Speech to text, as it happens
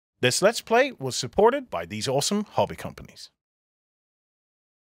This Let's Play was supported by these awesome hobby companies.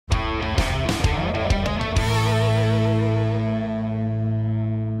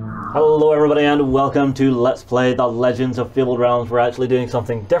 Hello everybody and welcome to Let's Play The Legends of Fabled Realms. We're actually doing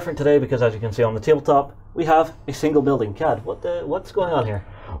something different today because, as you can see on the tabletop, we have a single building. Cad, what's going on here?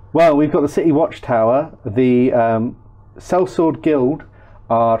 Well, we've got the City Watchtower. The Sellsword Guild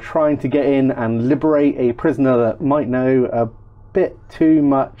are trying to get in and liberate a prisoner that might know a bit too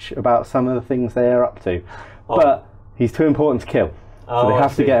much about some of the things they are up to. But he's too important to kill, so they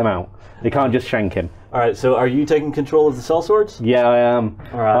have to get him out. They can't just shank him. Alright, so are you taking control of the sellswords? Yeah, I am.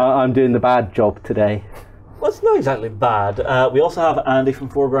 I'm doing the bad job today. Well, it's not exactly bad. We also have Andy from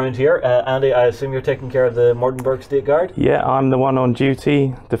Foreground here. Andy, I assume you're taking care of the Mordanburg State Guard? Yeah, I'm the one on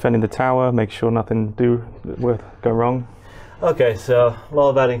duty, defending the tower, make sure nothing go wrong. Okay, so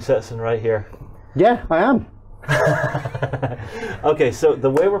law-abiding citizen right here. Yeah, I am. Okay, so the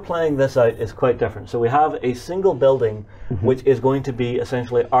way we're playing this out is quite different. So we have a single building, which is going to be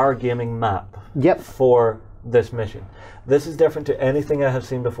essentially our gaming map for this mission. This is different to anything I have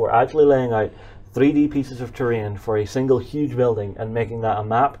seen before. Actually laying out 3D pieces of terrain for a single huge building and making that a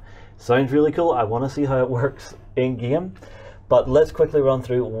map sounds really cool. I want to see how it works in game. But let's quickly run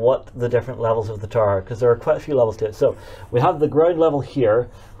through what the different levels of the tower are, because there are quite a few levels to it. So we have the ground level here,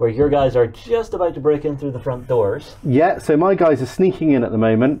 where your guys are just about to break in through the front doors. Yeah, so my guys are sneaking in at the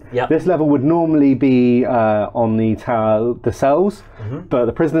moment. Yep. This level would normally be on the tower, the cells, but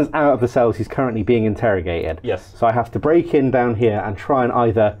the prisoner's out of the cells. He's currently being interrogated. Yes. So I have to break in down here and try and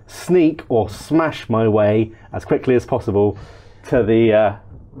either sneak or smash my way as quickly as possible to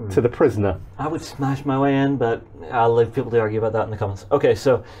the prisoner. I would smash my way in, but I'll leave people to argue about that in the comments. Okay,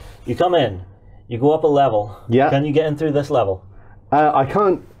 so you come in, you go up a level. Yeah. Can you get in through this level? I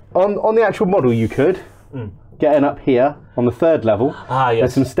can't. On the actual model, you could get in up here on the third level. Ah, yes.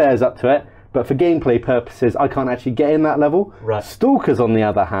 There's some stairs up to it, but for gameplay purposes, I can't actually get in that level. Right. Stalkers, on the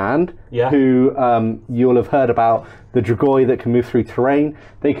other hand, who you'll have heard about, the Dragoi that can move through terrain.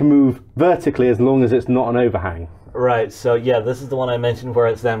 They can move vertically as long as it's not an overhang. Right, so yeah, this is the one I mentioned where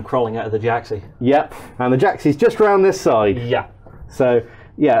it's them crawling out of the Jaxie. Yep, and the Jaxie's just around this side. Yeah. So,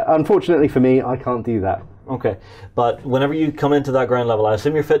 yeah, unfortunately for me, I can't do that. Okay, but whenever you come into that ground level, I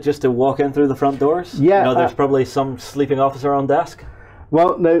assume you're fit just to walk in through the front doors? Yeah. You know, there's probably some sleeping officer on desk?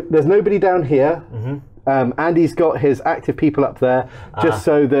 Well, no, there's nobody down here. Andy's got his active people up there, just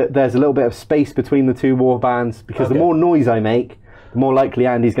so that there's a little bit of space between the two war bands, because the more noise I make, the more likely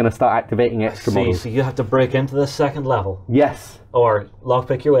Andy's going to start activating extra models. So you have to break into the second level? Yes. Or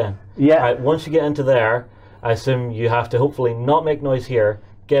lockpick your way in? Yeah. Right, once you get into there, I assume you have to hopefully not make noise here,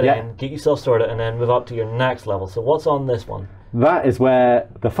 get in, get yourself sorted, and then move up to your next level. So what's on this one? That is where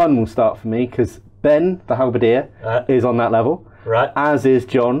the fun will start for me, because Ben, the halberdier, is on that level, as is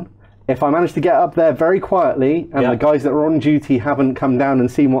John. If I manage to get up there very quietly, and the guys that are on duty haven't come down and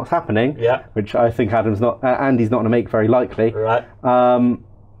seen what's happening, which I think Andy's not going to make very likely,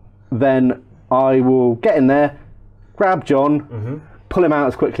 then I will get in there, grab John, pull him out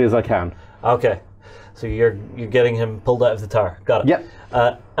as quickly as I can. Okay, so you're getting him pulled out of the tower. Got it.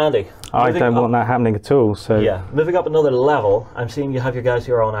 Yep. Andy. I don't want that happening at all. So yeah, moving up another level, I'm seeing you have your guys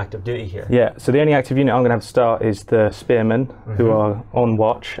who are on active duty here. Yeah, so the only active unit I'm going to have to start is the spearmen, who are on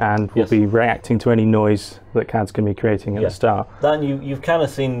watch and will be reacting to any noise that Cad's going to be creating at the start. Then you've kind of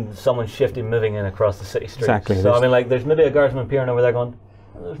seen someone shifting, moving in across the city streets. Exactly. So I mean, like, there's maybe a guardsman peering over there going,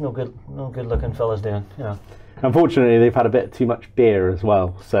 oh, there's no good looking fellas doing, you know. Unfortunately, they've had a bit too much beer as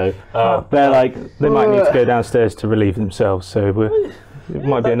well, so they're like... They might need to go downstairs to relieve themselves, so it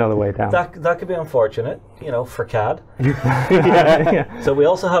might be another way down. That could be unfortunate, you know, for Cad. yeah. So we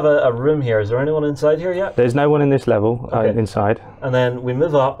also have a room here. Is there anyone inside here yet? There's no one in this level inside. And then we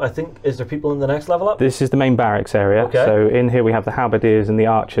move up. I think, is there people in the next level up? This is the main barracks area. Okay. So in here we have the halberdiers and the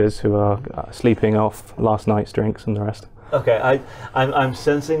archers who are sleeping off last night's drinks and the rest. Okay, I'm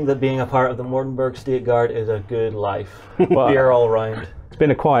sensing that being a part of the Mordanburg State Guard is a good life. Beer all round. It's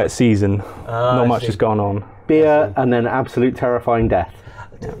been a quiet season. Not much has gone on. Beer and then absolute terrifying death.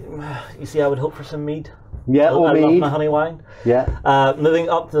 You see, I would hope for some mead. Yeah, or mead. I love my honey wine. Yeah. Moving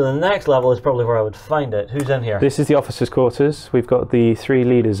up to the next level is probably where I would find it. Who's in here? This is the officers' quarters. We've got the 3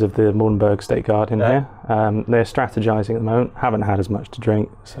 leaders of the Mordanburg State Guard in here. They're strategizing at the moment. Haven't had as much to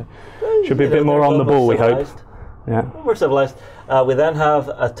drink, so should be a bit more on the ball, we hope. Yeah. We're civilized. We then have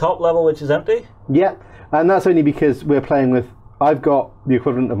a top level which is empty. Yeah, and that's only because we're playing with... I've got the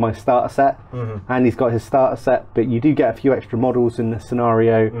equivalent of my starter set, and he's got his starter set, but you do get a few extra models in this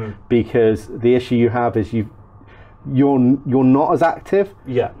scenario because the issue you have is you're not as active.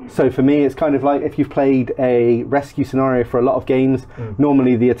 Yeah. So for me, it's kind of like if you've played a rescue scenario for a lot of games,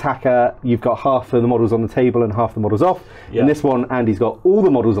 normally the attacker, you've got half of the models on the table and half the models off. In this one, Andy's got all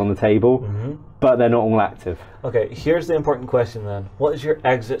the models on the table, but they're not all active. Okay, here's the important question then. What is your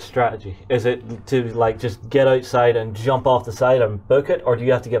exit strategy? Is it to like just get outside and jump off the side and book it, or do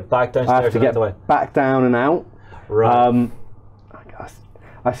you have to get back downstairs I have to and out get the way? back down and out. Right.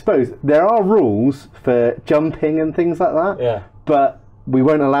 I suppose there are rules for jumping and things like that. Yeah. But we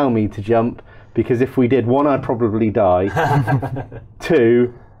won't allow me to jump because if we did, one, I'd probably die.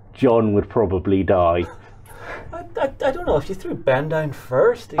 Two, John would probably die. I don't know if you threw Ben down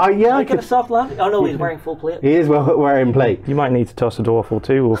first. Yeah, I get a soft landing. Oh no, he's wearing full plate. He is wearing plate. You might need to toss a dwarf or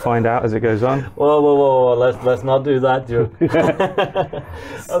two. We'll find out as it goes on. Whoa! Let's not do that, Joe.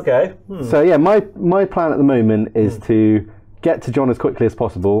 Okay. So yeah, my plan at the moment is to get to John as quickly as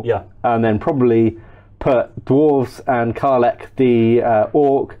possible. Yeah. And then probably put dwarves and Karlek the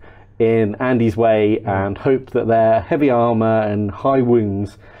orc in Andy's way and hope that their heavy armor and high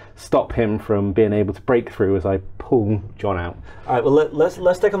wounds stop him from being able to break through as I pull John out. All right. Well,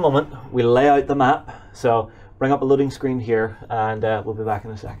 let's take a moment. We lay out the map. So bring up a loading screen here, and we'll be back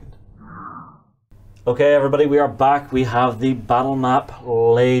in a second. Okay, everybody, we are back. We have the battle map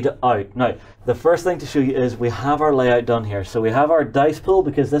laid out. Now, the first thing to show you is we have our layout done here. So we have our dice pool,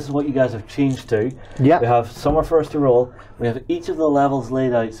 because this is what you guys have changed to. Yeah. We have somewhere for us to roll. We have each of the levels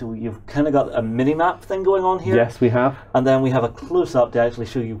laid out, so you've kind of got a mini-map thing going on here. Yes, we have. And then we have a close-up to actually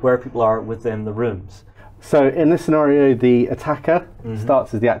show you where people are within the rooms. So in this scenario, the attacker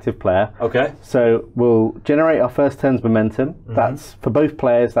starts as the active player. Okay. So we'll generate our first turn's momentum. That's, for both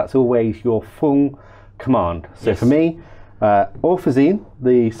players, that's always your full command. So for me, Orphazine,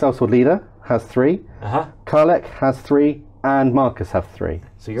 the sellsword leader, has 3. Karlek has 3, and Marcus have 3.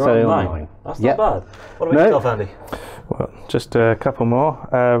 So you're on 9. That's not bad. What about yourself, Andy? Well, just a couple more.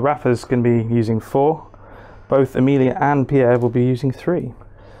 Rafa's going to be using 4. Both Amelia and Pierre will be using 3.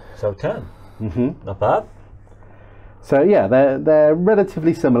 So 10. Not bad. So yeah, they're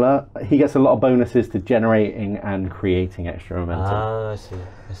relatively similar. He gets a lot of bonuses to generating and creating extra momentum. I see.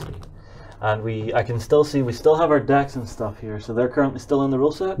 And I can still see we still have our decks and stuff here. So they're currently still in the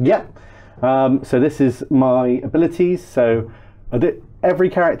rule set? Yeah. So this is my abilities. So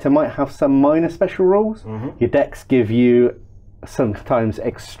every character might have some minor special rules. Your decks give you sometimes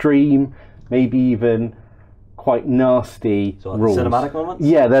extreme, maybe even quite nasty rules. Cinematic moments?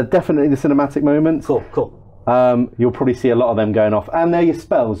 Yeah, they're definitely the cinematic moments. Cool. You'll probably see a lot of them going off. And they're your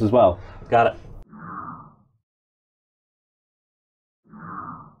spells as well. Got it.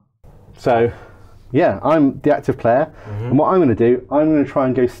 So, yeah, I'm the active player. And what I'm going to do, I'm going to try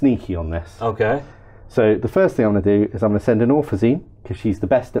and go sneaky on this. Okay. So the first thing I'm going to do is I'm going to send in Orphazine, because she's the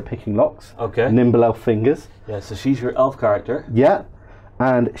best at picking locks. Okay. Nimble elf fingers. Yeah, so she's your elf character. Yeah.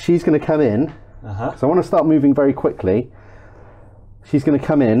 And she's going to come in. So I want to start moving very quickly. She's going to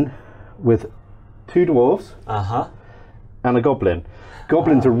come in with 2 dwarves and a goblin.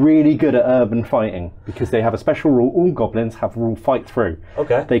 Goblins are really good at urban fighting because they have a special rule. All goblins have rule fight through.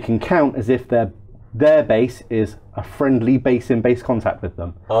 Okay. They can count as if their base is a friendly base in base contact with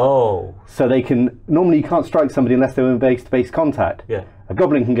them. Oh. So they can, normally you can't strike somebody unless they're in base to base contact. Yeah. A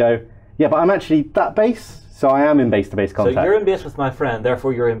goblin can go, yeah, but I'm actually that base, so I am in base to base contact. So you're in base with my friend,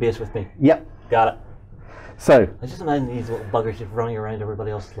 therefore you're in base with me. Yep. Got it. So I just imagine these little buggers just running around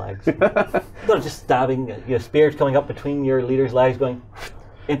everybody else's legs. They're just stabbing, spears coming up between your leader's legs, going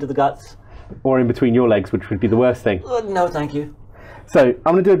into the guts. Or in between your legs, which would be the worst thing. No, thank you. So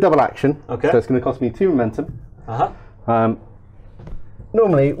I'm going to do a double action. Okay. So it's going to cost me 2 momentum.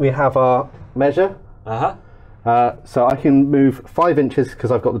 Normally we have our measure. So I can move 5 inches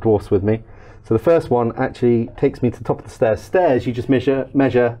because I've got the dwarfs with me. So the first one actually takes me to the top of the stairs. Stairs, you just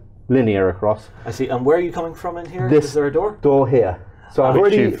measure linear across. I see. And where are you coming from in here? Is there a door? Door here. So I've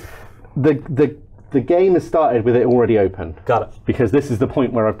already... The game has started with it already open. Got it. Because this is the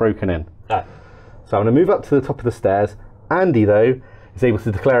point where I've broken in. Right. So I'm going to move up to the top of the stairs. Andy, though, is able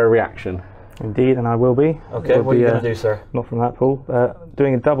to declare a reaction. Indeed, and I will be. Okay, what are you going to do, sir? Not from that pool.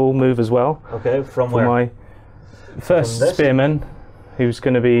 Doing a double move as well. Okay, from for where? My first spearman, who's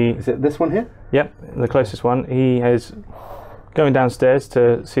going to be... Is it this one here? Yep, the closest one. He is going downstairs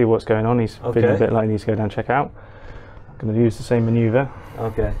to see what's going on. He's feeling a bit like he needs to go down and check out. I'm going to use the same manoeuvre.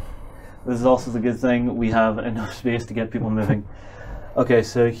 Okay. This is also the good thing. We have enough space to get people moving. Okay,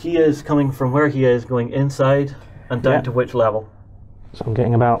 so he is coming from where he is, going inside and down to which level? So I'm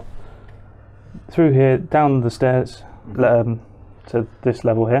getting about through here, down the stairs to this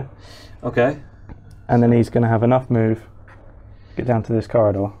level here. Okay. And then he's going to have enough move get down to this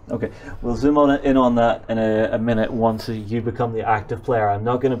corridor. Okay, we'll zoom in on that in a minute once you become the active player. I'm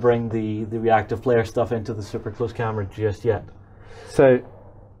not going to bring the reactive player stuff into the super close camera just yet. So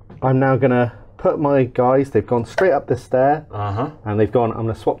I'm now going to put my guys, they've gone straight up this stair, and they've gone, I'm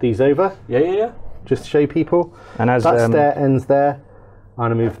going to swap these over. Yeah. Just to show people. And as that stair ends there, I'm going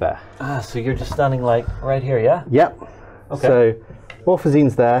to move there. So you're just standing like right here, yeah? Yep. Okay. So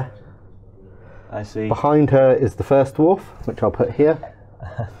Orphazine's there. I see. Behind her is the first dwarf, which I'll put here.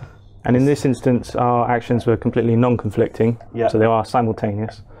 And in this instance, our actions were completely non-conflicting, so they are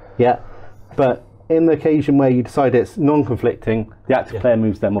simultaneous. Yeah, but in the occasion where you decide it's non-conflicting, the active player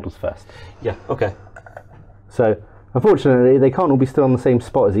moves their models first. Yeah, okay. So, unfortunately, they can't all be still on the same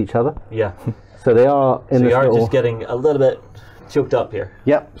spot as each other. Yeah. So they are in this little... just getting a little bit choked up here.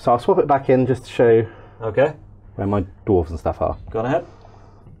 Yep, so I'll swap it back in just to show where my dwarves and stuff are. Go on ahead.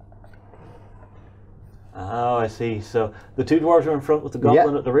 Oh, I see. So the two dwarves are in front with the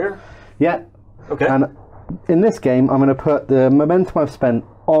goblin at the rear? Yeah. Okay. And in this game, I'm going to put the momentum I've spent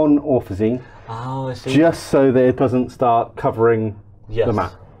on Orphazine. Oh, I see. Just so that it doesn't start covering the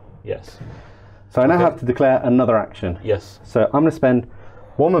map. Yes. So I now have to declare another action. Yes. So I'm going to spend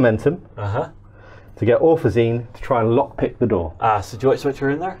 1 momentum to get Orphazine to try and lockpick the door. So do you want to switch her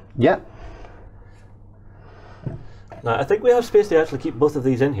in there? Yep. Now, I think we have space to actually keep both of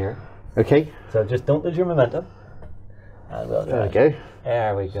these in here. Okay. So just don't lose your momentum. And we'll there we go.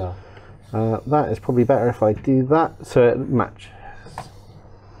 There we go. That is probably better if I do that, so it matches.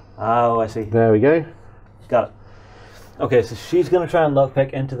 Oh, I see. There we go. Got it. Okay, so she's going to try and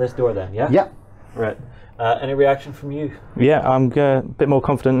lockpick into this door then, yeah? Yep. Right. Any reaction from you? Yeah, I'm a bit more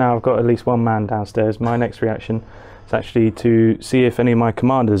confident now. I've got at least one man downstairs. My next reaction is actually to see if any of my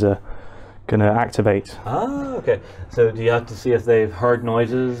commanders are going to activate. Ah, okay. So do you have to see if they've heard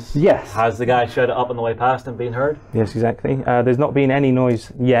noises? Yes. Has the guy shouted up on the way past and been heard? Yes, exactly. There's not been any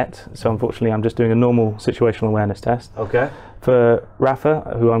noise yet, so unfortunately I'm just doing a normal situational awareness test. Okay. For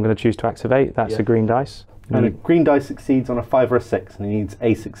Rafa, who I'm going to choose to activate, that's a green dice. And a green dice succeeds on a 5 or a 6, and he needs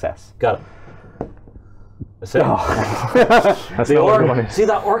a success. Got it. That's it. That's the orc. See,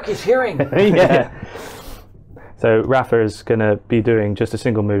 that orc is hearing. Yeah. So Rafa is going to be doing just a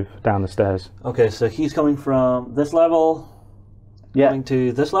single move down the stairs. Okay, so he's coming from this level coming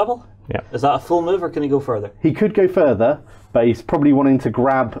to this level? Yeah. Is that a full move or can he go further? He could go further, but he's probably wanting to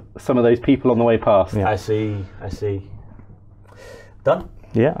grab some of those people on the way past. Yeah. I see, I see. Done?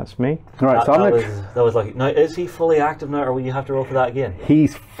 Yeah, that's me. Right, so that was like, now is he fully active now or will you have to roll for that again?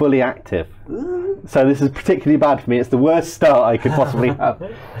 He's fully active. So this is particularly bad for me. It's the worst start I could possibly have.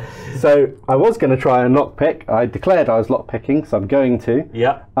 So I was going to try and lockpick. I declared I was lockpicking, so I'm going to.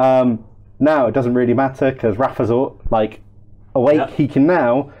 Yeah. Now it doesn't really matter because Rafa's like awake. Yeah. He can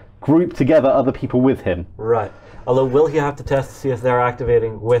now group together other people with him. Right. Although, will he have to test to see if they're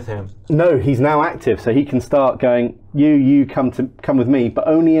activating with him? No, he's now active, so he can start going, you come with me, but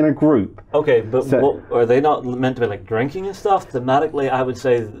only in a group. Okay, but so, are they not meant to be like drinking and stuff? Thematically, I would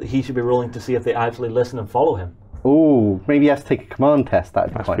say he should be rolling to see if they actually listen and follow him. Oh, maybe he has to take a command test.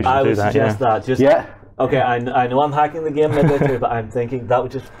 That'd be quite. I would suggest that. Just okay, I know I'm hacking the game midway through, but I'm thinking that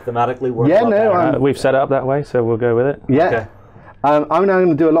would just thematically work. Yeah, no, we've set it up that way, so we'll go with it. Yeah. Okay. I'm now going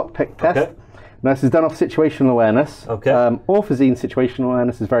to do a lockpick test. Okay. Now, this is done off situational awareness. Okay. Orphazine's situational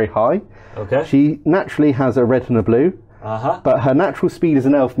awareness is very high. Okay. She naturally has a red and a blue. But her natural speed as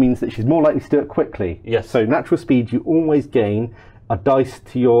an elf means that she's more likely to do it quickly. Yes. So natural speed, you always gain a dice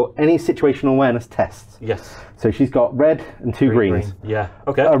to your any situational awareness tests. Yes. So she's got red and 2 greens. Green. Yeah.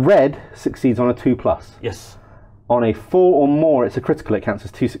 Okay. A red succeeds on a 2+. Yes. On a 4 or more, it's a critical. It counts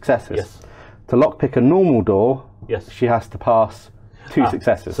as 2 successes. Yes. To lockpick a normal door, she has to pass 2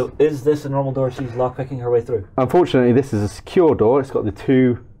 successes. So is this a normal door she's lockpicking her way through? Unfortunately, this is a secure door. It's got the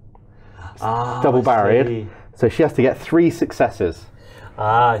 2 double barriered. So she has to get 3 successes.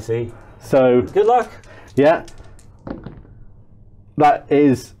 I see. So good luck. Yeah. That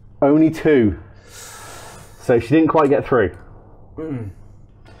is only 2. So she didn't quite get through.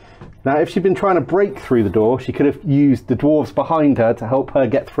 Now, if she'd been trying to break through the door, she could have used the dwarves behind her to help her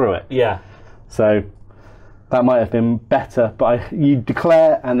get through it. Yeah. So that might have been better, but you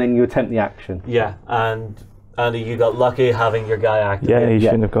declare and then you attempt the action. Yeah, and Andy, you got lucky having your guy activate. Yeah, you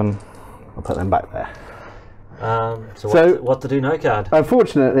shouldn't have gone. I'll put them back there. So what to do now, Cad?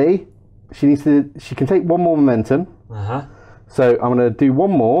 Unfortunately, she can take 1 more momentum. So I'm going to do 1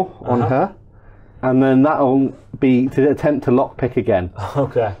 more on her, and then that'll be to attempt to lockpick again.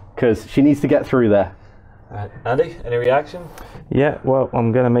 Okay. Because she needs to get through there. Right. Andy, any reaction? Yeah, well,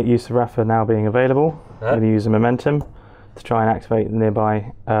 I'm going to make use of Rafa now being available. I'm going to use the momentum to try and activate the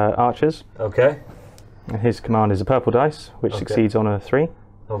nearby archers. Okay. His command is a purple dice, which succeeds on a 3.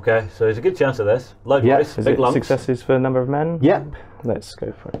 Okay, so there's a good chance of this. Loud voice, Is big it lumps. successes for number of men? Yep. Let's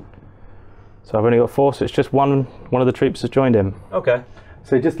go for it. So I've only got 4, so it's just one of the troops has joined him. Okay.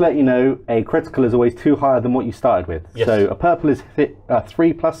 So just to let you know, a critical is always 2 higher than what you started with. Yes. So a purple is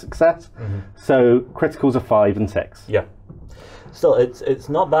 3 plus success, so criticals are 5 and 6. Yeah. Still, it's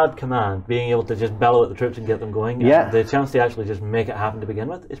not bad command, being able to just bellow at the troops and get them going. Yeah. And the chance to actually just make it happen to begin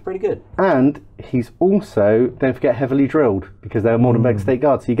with is pretty good. And he's also, don't forget, heavily drilled, because they're Mordanburg State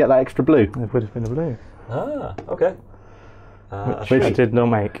Guard, so you get that extra blue. It would have been a blue. Ah, okay. Which I did not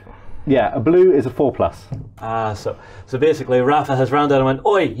make. Yeah, a blue is a 4 plus. So basically, Rafa has rounded and went,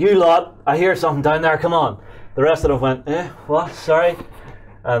 "Oi, you lot! I hear something down there. Come on!" The rest of them went, what? Sorry,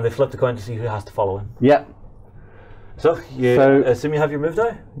 and they flipped a coin to see who has to follow him. Yep. So you assume you have your move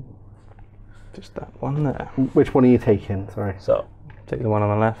now. Just that one there. Which one are you taking? Sorry. So Take the one on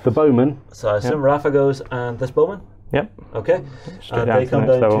the left. The bowman. So I assume Rafa goes and this bowman. Yep. Okay. Straight And down they to come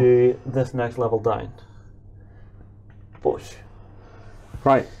the next down level. to this next level down. Push.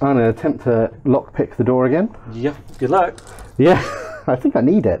 Right, I'm going to attempt to lockpick the door again. Yep. Good luck. Yeah, I think I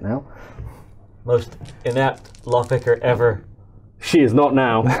need it now. Most inept lockpicker ever. She is not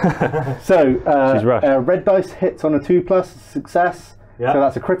now. So, She's rushed. red dice hits on a 2 plus, success. Yeah. So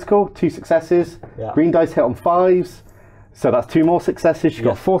that's a critical, 2 successes. Yeah. Green dice hit on 5s. So that's 2 more successes. She's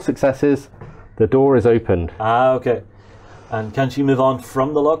got 4 successes. The door is opened. Ah, okay. And can she move on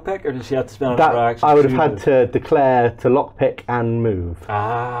from the lockpick, or does she have to spend another action? I would have to had move? to declare to lockpick and move.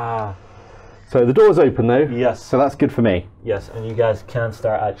 Ah, So the door's open though. Yes. So that's good for me. yes, and you guys can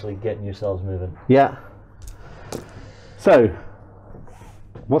start actually getting yourselves moving. Yeah. So,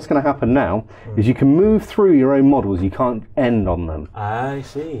 what's going to happen now is you can move through your own models. You can't end on them. I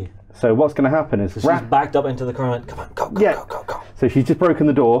see. So what's going to happen is So she's backed up into the corner. Come on, go, go, Yeah. go, go, go. So she's just broken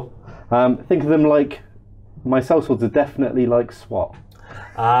the door. Think of them like my sellswords are definitely like SWAT.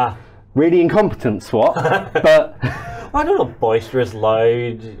 Ah, Really incompetent SWAT, but I don't know, boisterous,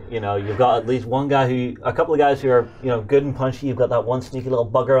 loud. You know, you've got at least one guy a couple of guys who are, good and punchy. You've got that one sneaky little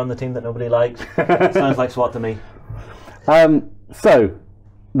bugger on the team that nobody likes. Sounds like SWAT to me. so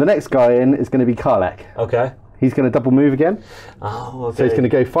the next guy in is going to be Karlek. Okay. He's going to double move again. Oh, okay. So he's going to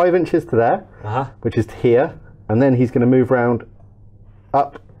go 5 inches to there, which is to here, and then he's going to move round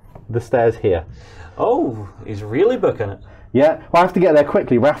up the stairs here. Oh, he's really booking it. Yeah, well, I have to get there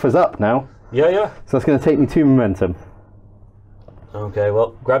quickly. Rafa's up now, Yeah, yeah. so that's going to take me 2 momentum. Okay,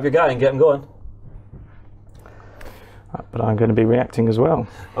 well, grab your guy and get him going. But I'm going to be reacting as well.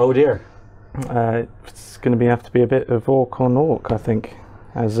 Oh dear. It's going to have to be a bit of orc on orc, I think,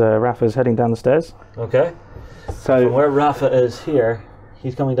 as Rafa's heading down the stairs. Okay. So From where Rafa is here,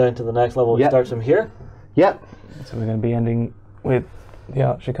 he's coming down to the next level. He Yep. starts from here. Yep. So we're going to be ending with the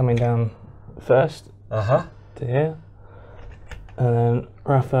archer coming down first Uh-huh. to here, and then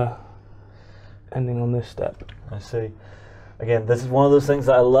Rafa ending on this step. I see. Again, this is one of those things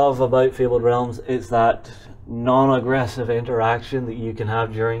that I love about Fabled Realms. It's that non-aggressive interaction that you can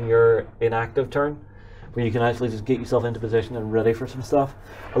have during your inactive turn, where you can actually just get yourself into position and ready for some stuff.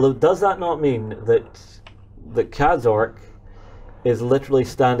 Although, does that not mean that Cad's orc is literally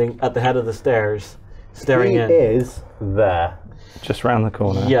standing at the head of the stairs, staring he in? is there. Just round the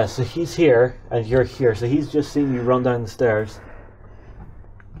corner. Yeah, so he's here and you're here. So he's just seen you run down the stairs.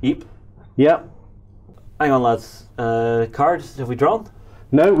 Eep. Yep. Hang on, lads. Cards, have we drawn?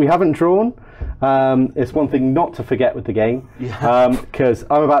 No, we haven't drawn. It's one thing not to forget with the game, because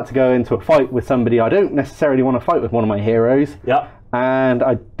I'm about to go into a fight with somebody I don't necessarily want to fight with, one of my heroes. Yeah. And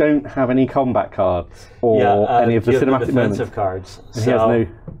I don't have any combat cards or any of the you have cinematic moments. defensive cards. And he has no.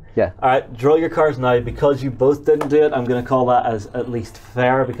 Yeah. All right, draw your cards now. Because you both didn't do it, I'm going to call that as at least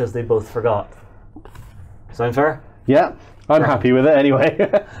fair because they both forgot. Sound fair? Yeah. I'm happy with it anyway.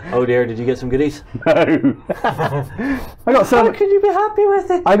 Oh dear, did you get some goodies? No. I got some. How could you be happy with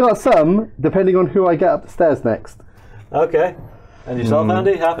it? I got some, depending on who I get up the stairs next. Okay. And yourself,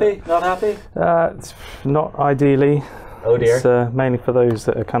 Andy? Happy? Not happy? It's not ideally. Oh dear. It's mainly for those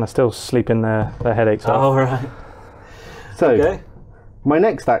that are kind of still sleeping their headaches off. Oh, right. So, Okay. my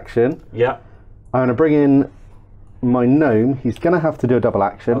next action, Yeah. I'm going to bring in my gnome. He's going to have to do a double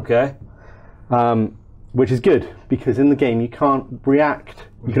action. Okay. Which is good, because in the game you can't react.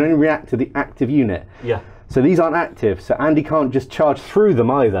 You can only react to the active unit. Yeah. So these aren't active, so Andy can't just charge through them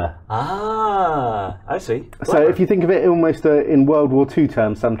either. Ah, I see. So Clever. if you think of it almost in World War II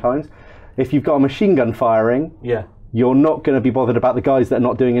terms sometimes, if you've got a machine gun firing, Yeah. you're not going to be bothered about the guys that are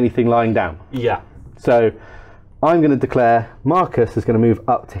not doing anything lying down. Yeah. So I'm going to declare Marcus is going to move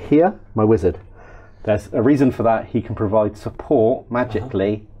up to here, my wizard. There's a reason for that. He can provide support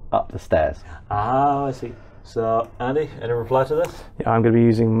magically up the stairs. Ah, I see. So, Andy, any reply to this? Yeah, I'm going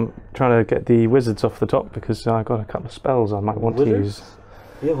to be trying to get the wizards off the top because I've got a couple of spells I might want to use.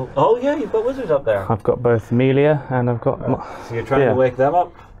 Oh yeah, you've got wizards up there. I've got both Amelia and I've got... So you're trying to wake them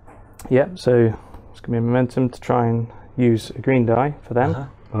up? Yep, so it's going to be a momentum to try and use a green die for them.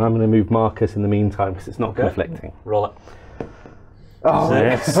 And I'm going to move Marcus in the meantime because it's not conflicting. Roll it. Oh,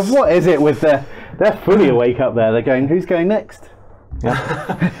 yes. What is it with they're fully awake up there. They're going, who's going next?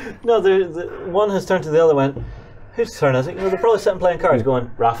 Yeah. No, one has turned to the other and went, whose turn is it? You know, they're probably sitting playing cards going,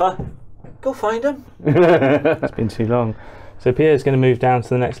 Rafa, go find him. It's been too long. So Pierre's going to move down to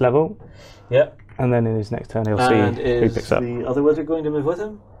the next level. Yep. And then in his next turn he'll see who picks up. Is the other wizard going to move with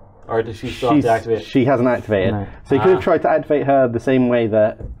him? Or does she still have to activate? She hasn't activated. No. So you could have tried to activate her the same way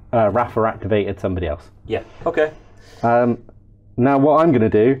that Rafa activated somebody else. Yeah. Okay. Now what I'm going to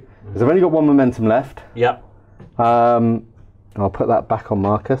do is I've only got one momentum left. Yep. I'll put that back on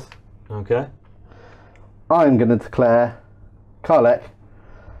Marcus. Okay. I'm going to declare Karlek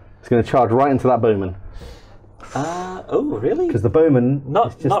is going to charge right into that bowman. Oh, really? Because the bowman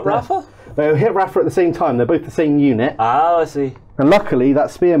not Rafa? They'll hit Rafa at the same time. They're both the same unit. Ah, I see. And luckily,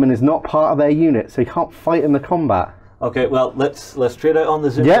 that spearman is not part of their unit, so he can't fight in the combat. Okay, well, let's trade out on the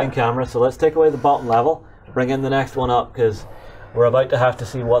zoom in camera. So let's take away the bottom level, bring in the next one up, because we're about to have to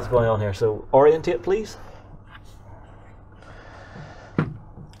see what's going on here. So orientate, please.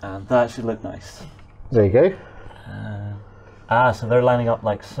 And that should look nice. There you go. So they're lining up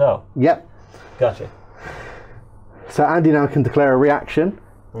like so. Yep. Gotcha. So Andy now can declare a reaction.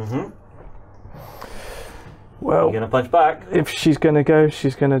 Well, you're going to punch back. If she's going to go,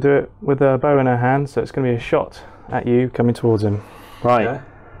 she's going to do it with a bow in her hand, so it's going to be a shot at you coming towards him. Right. Okay.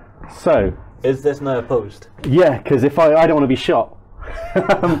 So. Is this now opposed? Yeah, because if I don't want to be shot.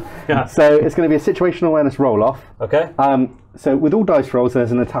 So it's going to be a situational awareness roll off. Okay. So with all dice rolls,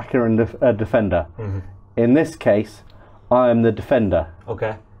 there's an attacker and a defender. In this case, I am the defender.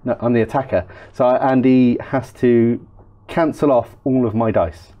 Okay. No, I'm the attacker. So Andy has to cancel off all of my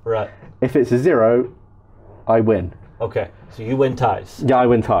dice. Right. If it's a 0, I win. Okay. So you win ties. Yeah, I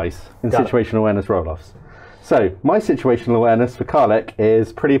win ties in situational awareness roll-offs. So my situational awareness for Karlek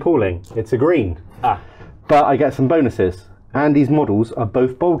is pretty appalling. It's a green. But I get some bonuses. Andy's models are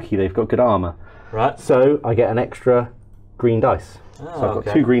both bulky. They've got good armor. Right. So I get an extra green dice. So I've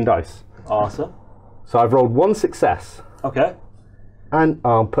got 2 green dice. Awesome. So I've rolled 1 success. Okay. And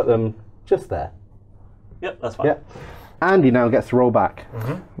I'll put them just there. Yep, that's fine. Yep. Andy now gets to roll back.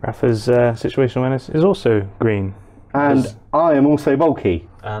 Rafa's situational awareness is also green. And I am also bulky.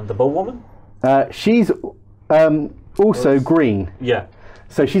 And the bow woman? She's also green. Yeah.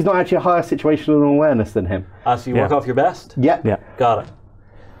 So she's not actually a higher situational awareness than him. So you work off your best? Yep. Yeah. Got it.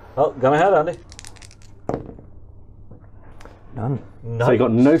 Well, go ahead, Andy. None. Nice. So you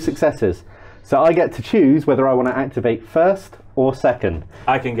got no successes. So I get to choose whether I want to activate first or second.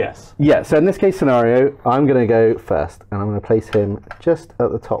 I can guess. Yeah, so in this case scenario, I'm going to go first. And I'm going to place him just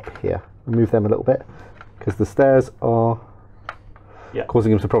at the top here. Move them a little bit, because the stairs are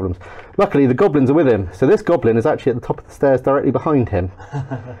causing him some problems. Luckily, the goblins are with him. So this goblin is actually at the top of the stairs directly behind him.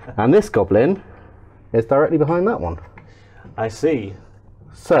 And this goblin is directly behind that one. I see.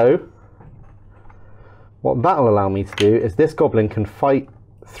 So what that'll allow me to do is this goblin can fight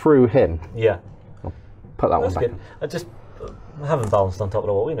through him. Yeah. I'll put that one back. Good. I just haven't balanced on top of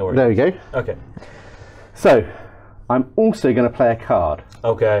the wall. We know where. There we go. Okay. So I'm also going to play a card.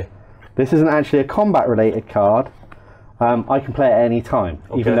 Okay. This isn't actually a combat related card. I can play it at any time,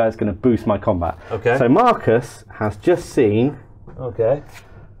 even though it's going to boost my combat. Okay. So Marcus has just seen. Okay.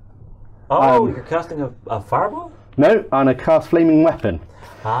 Oh, you're casting a fireball? No, I'm going to cast Flaming Weapon.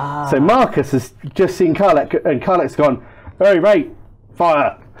 So Marcus has just seen Karlek, and Karlek's gone, hey, mate,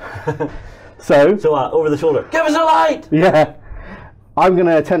 fire. So over the shoulder, give us a light! Yeah. I'm going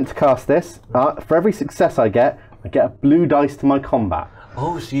to attempt to cast this. For every success I get a blue dice to my combat.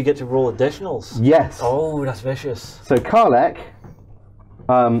 Oh, so you get to roll additionals? Yes. Oh, that's vicious. So Karlek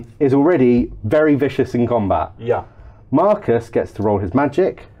is already very vicious in combat. Yeah. Marcus gets to roll his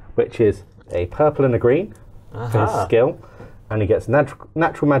magic, which is a purple and a green for his skill, and he gets natural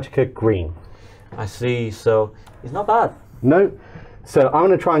magicka green. I see. So he's not bad. No. So I'm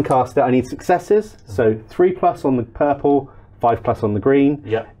going to try and cast it. I need successes. So 3+ on the purple, 5+ on the green.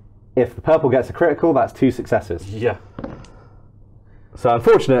 Yeah. If the purple gets a critical, that's 2 successes. Yeah. So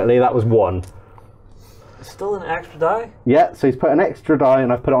unfortunately, that was 1. Still an extra die? Yeah, so he's put an extra die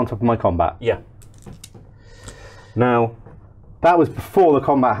and I've put it on top of my combat. Yeah. Now, that was before the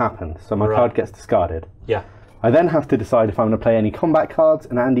combat happened, so my card gets discarded. Yeah. I then have to decide if I'm going to play any combat cards,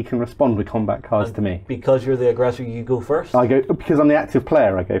 and Andy can respond with combat cards to me. Because you're the aggressor, you go first? I go, because I'm the active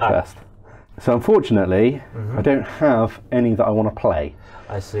player, I go first. So unfortunately, I don't have any that I want to play.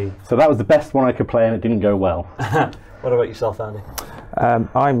 I see. So that was the best one I could play, and it didn't go well. What about yourself, Andy?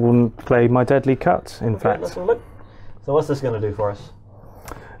 I will play my Deadly Cut, in fact. Let's have a look. So what's this going to do for us?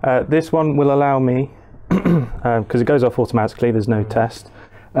 This one will allow me, because it goes off automatically, there's no test.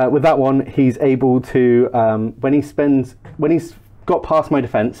 With that one, he's able to, when he's got past my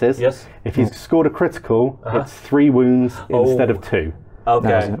defences, if he's scored a critical, it's 3 wounds instead of 2.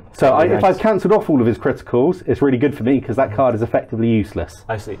 Okay. So if I've cancelled off all of his criticals, it's really good for me because that card is effectively useless.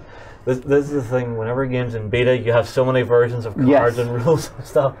 I see. This is the thing, whenever a game's in beta, you have so many versions of cards and rules and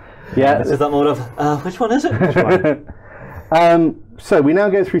stuff. Yeah. Is that mode of, which one is it? Which one? So we now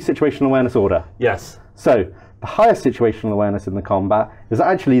go through situational awareness order. Yes. So the highest situational awareness in the combat is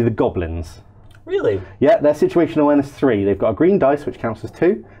actually the goblins. Really? Yeah, they're situational awareness 3. They've got a green dice, which counts as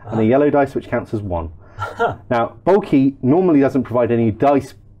 2, and a yellow dice, which counts as 1. Now, bulky normally doesn't provide any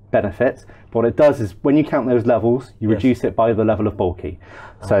dice benefits, but what it does is when you count those levels, you reduce it by the level of bulky.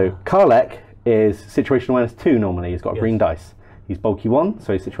 So Karlek is situational awareness 2 normally. He's got a green dice. He's bulky 1,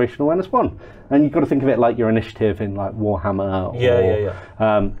 so he's situational awareness 1. And you've got to think of it like your initiative in like Warhammer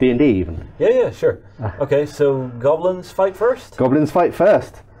or D&D even. Yeah, sure. Okay, so goblins fight first? Goblins fight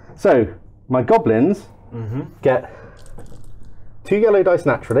first. So my goblins get 2 yellow dice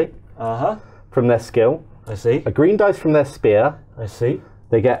naturally from their skill. I see. A green dice from their spear. I see.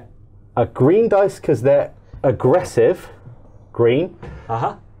 They get a green dice because they're aggressive, green.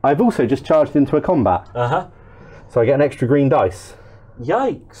 I've also just charged into a combat. So I get an extra green dice.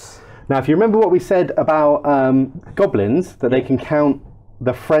 Yikes. Now, if you remember what we said about goblins, that they can count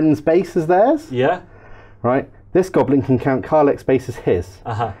the friend's base as theirs? Yeah. Right? This goblin can count Karlek's base as his.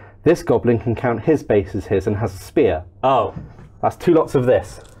 This goblin can count his base as his and has a spear. Oh. That's 2 lots of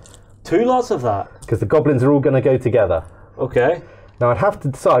this. 2 lots of that? Because the goblins are all going to go together. Okay. Now, I'd have to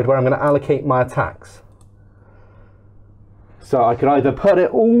decide where I'm going to allocate my attacks. So I could either put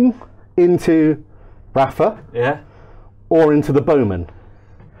it all into Rafa or into the bowman.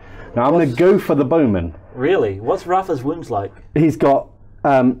 Now, I'm going to go for the bowman. Really? What's Rafa's wounds like? He's got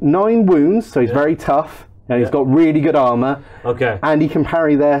 9 wounds, so he's very tough. And he's got really good armour. Okay. And he can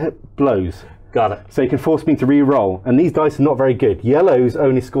parry their blows. Got it. So he can force me to re-roll. And these dice are not very good. Yellows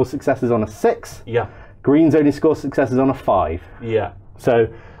only score successes on a 6. Yeah. Greens only score successes on a 5. Yeah. So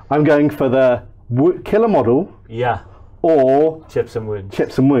I'm going for the kill a model. Yeah. Or chips and wounds.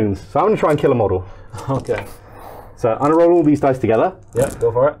 Chips and wounds. So I'm going to try and kill a model. Okay. So I'm going to roll all these dice together. Yeah, go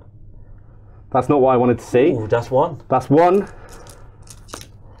for it. That's not what I wanted to see. Ooh, that's 1. That's 1.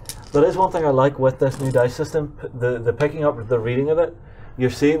 That is one thing I like with this new dice system, the picking up, the reading of it. You're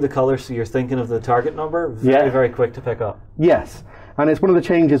seeing the colours, so you're thinking of the target number. Very quick to pick up. Yes, and it's one of the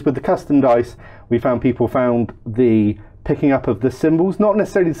changes with the custom dice. We found people found the picking up of the symbols, not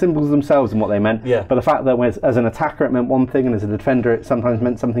necessarily the symbols themselves and what they meant, but the fact that as an attacker it meant one thing and as a defender it sometimes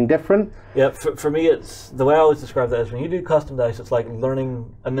meant something different. Yeah, for me, it's the way I always describe that is when you do custom dice, it's like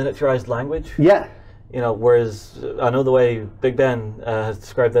learning a miniaturized language. Yeah. You know, whereas I know the way Big Ben has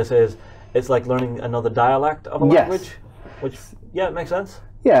described this is, it's like learning another dialect of a language, which, it makes sense.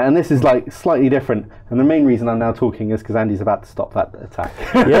 Yeah, and this is like slightly different. And the main reason I'm now talking is because Andy's about to stop that attack.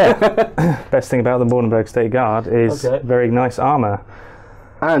 Best thing about the Mordanburg State Guard is very nice armour.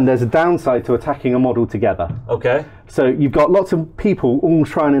 And there's a downside to attacking a model together. Okay. So you've got lots of people all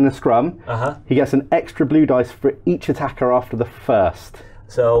trying in a scrum. He gets an extra blue dice for each attacker after the first.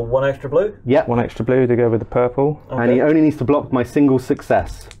 So 1 extra blue? Yeah. 1 extra blue to go with the purple. Okay. And he only needs to block my single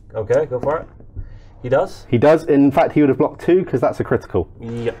success. Okay, go for it. He does? He does. In fact, he would have blocked 2 because that's a critical.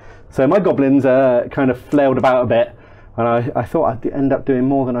 Yep. So my goblins kind of flailed about a bit, and I thought I'd end up doing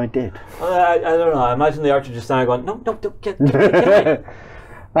more than I did. I don't know. I imagine the archer just standing going, no, don't get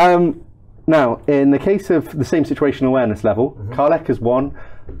Now, in the case of the same situation awareness level, Karlek is 1.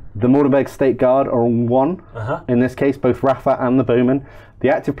 The Mordanburg State Guard are on 1. In this case, both Rafa and the bowman. The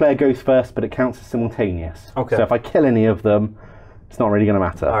active player goes first, but it counts as simultaneous. Okay. So if I kill any of them, it's not really going to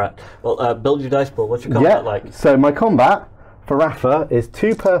matter. All right. Well, build your dice pool. What's your combat like? So my combat for Rafa is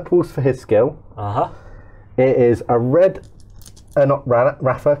 2 purples for his skill. It is a red, not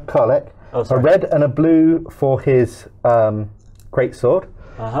Rafa, Karlek. A red and a blue for his greatsword.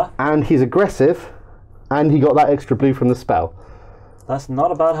 And he's aggressive, and he got that extra blue from the spell. That's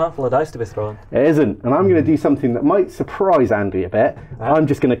not a bad handful of dice to be thrown. It isn't, and I'm going to do something that might surprise Andy a bit. I'm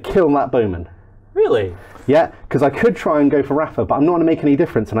just going to kill that bowman. Really? Yeah, because I could try and go for Rafa, but I'm not going to make any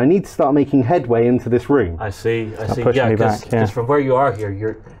difference, and I need to start making headway into this room. I see. Pushing me back, Because from where you are here,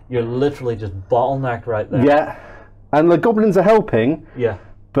 you're literally just bottlenecked right there. Yeah, and the goblins are helping. Yeah.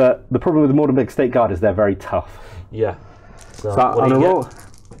 But the problem with the Mordanburg State Guard is they're very tough. Yeah. So what do you roll?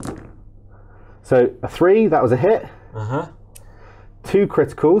 So a 3, that was a hit. 2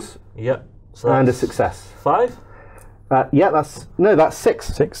 criticals. Yep. So and a success. 5? Yeah, that's 6.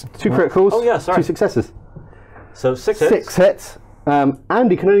 6. 2 criticals. Oh yeah, sorry. 2 successes. So 6 hits. 6 hits.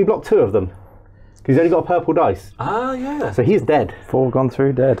 Andy can only block 2 of them because he's only got a purple dice. Ah, yeah. So he's dead. 4 gone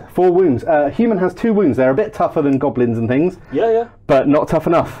through, dead. 4 wounds. Human has 2 wounds. They're a bit tougher than goblins and things. Yeah. But not tough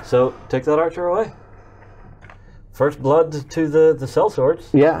enough. So take that archer away. First blood to the sellswords.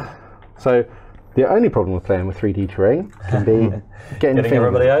 Yeah. So the only problem with playing with 3D terrain can be getting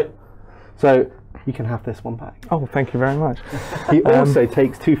everybody out. So you can have this one back. Oh, thank you very much. He also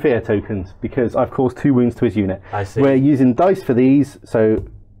takes 2 fear tokens because I've caused 2 wounds to his unit. I see. We're using dice for these, so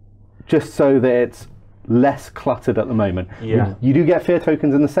just so that it's less cluttered at the moment. Yeah. You do get fear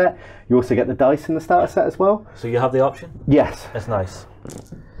tokens in the set. You also get the dice in the starter set as well. So you have the option? Yes. That's nice.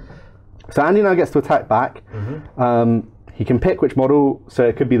 So Andy now gets to attack back. He can pick which model, so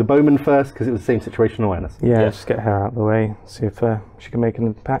it could be the bowman first because it was the same situational awareness. Yeah, just get her out of the way, see if she can make an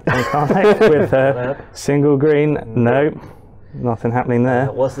impact on Carnic with her single green. No, nothing happening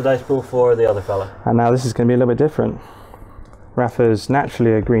there. What's the dice pool for the other fella? And now this is going to be a little bit different. Rafa's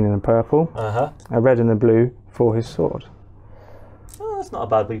naturally a green and a purple, a red and a blue for his sword. Oh, that's not a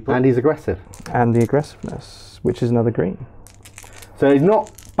bad people. And he's aggressive. And the aggressiveness, which is another green. So he's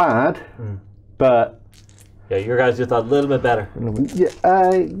not bad, but... Yeah, your guys just a little bit better.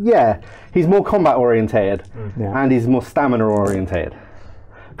 Yeah, he's more combat orientated, Yeah. and he's more stamina orientated.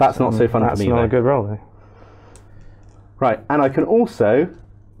 That's not so fun for me. That's not a good roll, though. Right, and I can also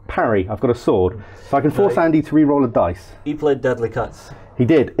parry. I've got a sword, so I can force Andy to re-roll a dice. He played Deadly Cuts. He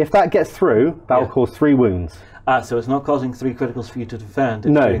did. If that gets through, that will cause 3 wounds. Ah, so it's not causing 3 criticals for you to defend.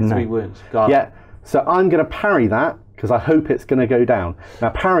 It's No. doing 3 wounds. Got it. Yeah, so I'm going to parry that because I hope it's going to go down. Now,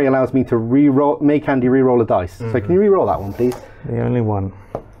 parry allows me to make Andy re-roll a dice. So can you re-roll that one, please? The only one.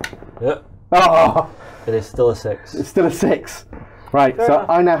 Yep. Oh, It is still a 6. it's still a 6. Right, so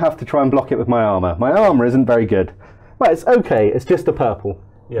I now have to try and block it with my armour. My armour isn't very good. Well, it's okay. It's just a purple.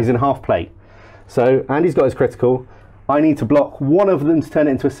 Yeah. He's in half plate. So Andy's got his critical. I need to block one of them to turn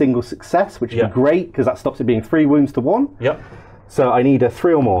it into a single success, which would be great because that stops it being 3 wounds to 1. Yep. So I need a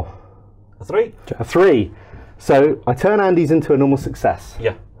 3 or more. A 3? A 3. So I turn Andy's into a normal success.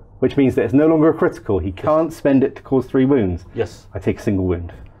 Yeah. Which means that it's no longer a critical. He can't spend it to cause 3 wounds. Yes. I take a single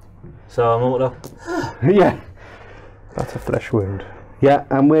wound. So a moment of... Yeah. That's a flesh wound. Yeah,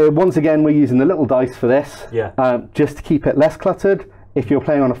 and once again we're using the little dice for this. Yeah. Just to keep it less cluttered. If you're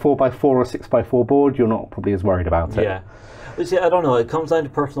playing on a 4x4 or 6x4 board, you're not probably as worried about it. Yeah. But see, I don't know. It comes down to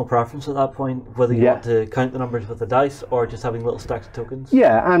personal preference at that point, whether you want to count the numbers with the dice or just having little stacks of tokens.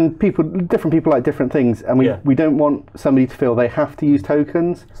 Yeah, and different people like different things, and we don't want somebody to feel they have to use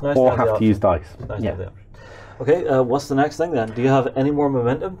tokens or have to use dice. It's nice to have the option. Okay, what's the next thing then? Do you have any more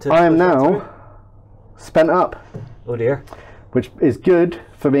momentum to I am push that now through? spent up. Oh dear. Which is good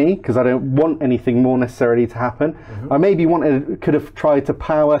for me because I don't want anything more necessarily to happen. I maybe could have tried to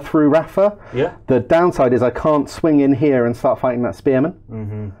power through Rafa. Yeah. The downside is I can't swing in here and start fighting that spearman.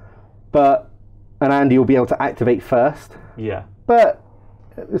 And Andy will be able to activate first. Yeah. But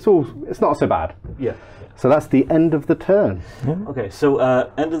it's not so bad. Yeah. So that's the end of the turn. Okay, so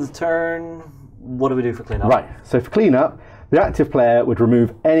end of the turn, what do we do for cleanup? Right, so for cleanup, the active player would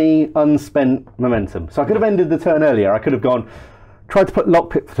remove any unspent momentum. So I could have ended the turn earlier. I could have tried to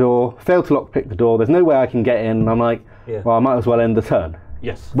lockpick the door, failed to lockpick the door. There's no way I can get in. And I'm like, well, I might as well end the turn.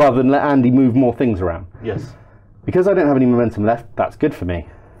 Yes. Rather than let Andy move more things around. Yes. Because I don't have any momentum left, that's good for me.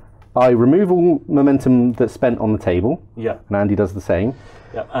 I remove all momentum that's spent on the table. Yeah. And Andy does the same.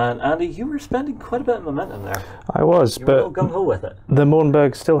 Yeah, and Andy, you were spending quite a bit of momentum there. I was, You were a but little gung-ho with it. the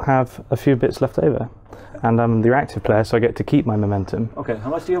Mordanburg still have a few bits left over. And I'm the active player, so I get to keep my momentum. Okay,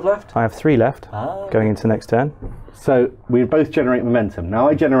 how much do you have left? I have 3 left going into the next turn. So we both generate momentum. Now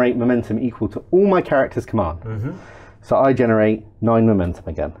I generate momentum equal to all my characters' command. So I generate 9 momentum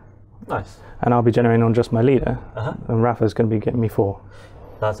again. Nice. And I'll be generating on just my leader. And Rafa's going to be getting me 4.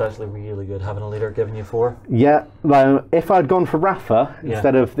 That's actually really good, having a leader giving you 4. Yeah, if I'd gone for Rafa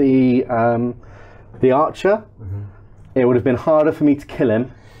instead of the archer, it would have been harder for me to kill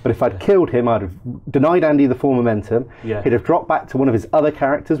him. But if I'd killed him, I'd have denied Andy the 4 momentum. Yeah. He'd have dropped back to one of his other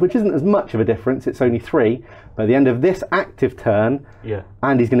characters, which isn't as much of a difference. It's only 3. But at the end of this active turn,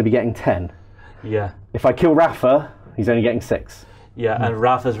 Andy's going to be getting 10. Yeah. If I kill Rafa, he's only getting 6. Yeah, and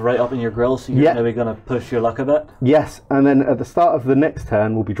Wrath is right up in your grill, so you're maybe going to push your luck a bit? Yes, and then at the start of the next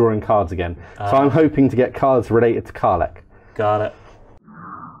turn, we'll be drawing cards again. So I'm hoping to get cards related to Karlek. Got it.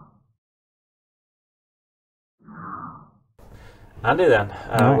 Andy then,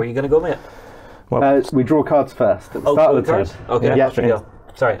 where are you going to go, mate? Well, we draw cards first at the start of the turn. Okay, yeah. Go.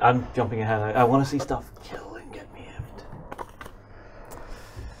 Sorry, I'm jumping ahead. I want to see stuff. Kill and get me out.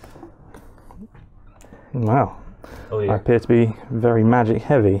 Wow. Oh, yeah. I appear to be very magic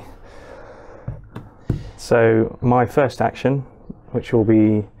heavy. So my first action, which will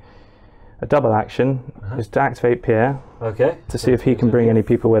be a double action, is to activate Pierre. Okay. To see if he can bring any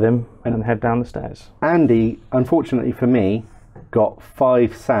people with him and head down the stairs. Andy, unfortunately for me, got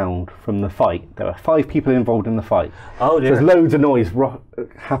 5 sound from the fight. There were 5 people involved in the fight. Oh dear. There's loads of noise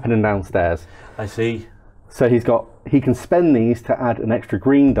happening downstairs. I see. So he can spend these to add an extra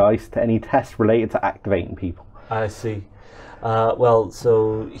green dice to any test related to activating people. I see. Well,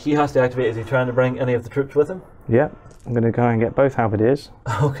 so he has to activate. Is he trying to bring any of the troops with him? Yeah, I'm going to go and get both halberdiers.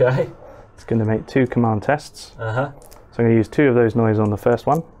 Okay. It's going to make 2 command tests. Uh huh. So I'm going to use 2 of those noise on the first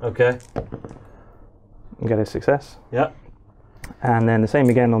one. Okay. And get a success. Yeah. And then the same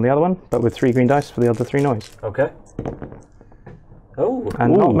again on the other one, but with 3 green dice for the other 3 noise. Okay. Oh.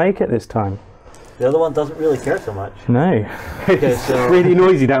 And not make it this time. The other one doesn't really care so much. No. Okay, so really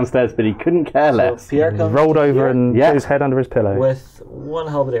noisy downstairs, but he couldn't care less. Pierre comes rolled over and put his head under his pillow. With 1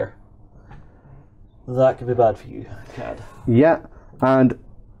 halberdier. That could be bad for you, Cad. Yeah, and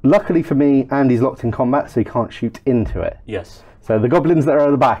luckily for me, Andy's locked in combat, so he can't shoot into it. Yes. So the goblins that are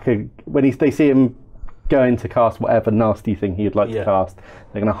at the back, when they see him going to cast whatever nasty thing he'd like to cast,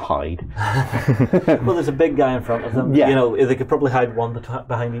 they're going to hide. Well, there's a big guy in front of them. Yeah. You know, they could probably hide one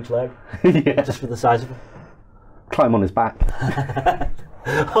behind each leg. Yeah. Just for the size of him. Climb on his back.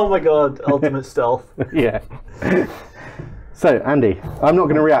 Oh my god, ultimate stealth. Yeah. So, Andy, I'm not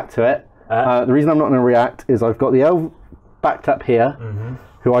going to react to it. The reason I'm not going to react is I've got the elf backed up here,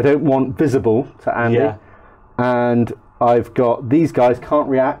 who I don't want visible to Andy. Yeah. And I've got these guys can't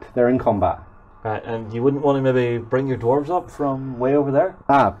react, they're in combat. Right, and you wouldn't want to maybe bring your dwarves up from way over there?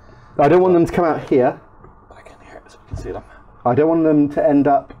 I don't want them to come out here. Back in here so we can see them. I don't want them to end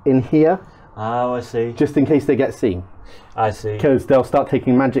up in here. Oh, I see. Just in case they get seen. I see. Because they'll start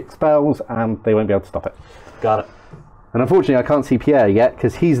taking magic spells and they won't be able to stop it. Got it. And unfortunately I can't see Pierre yet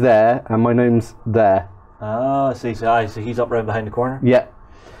because he's there and my gnome's there. Oh, I see. So he's up right behind the corner? Yeah.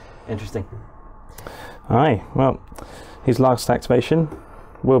 Interesting. Aye, well, his last activation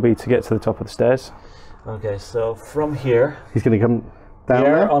will be to get to the top of the stairs. Okay, so from here... He's going to come down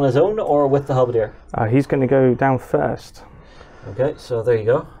here there? On his own or with the halberdier? He's going to go down first. Okay, so there you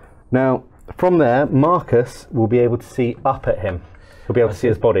go. Now, from there, Marcus will be able to see up at him. He'll be able to see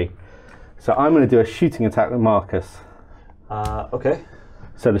his body. So I'm going to do a shooting attack with Marcus. Okay.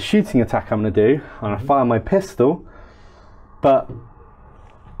 So the shooting attack I'm going to do, I'm going to fire my pistol, but...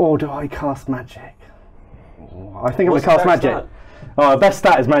 Or do I cast magic? I think I'm going to cast magic. Stat? Oh, best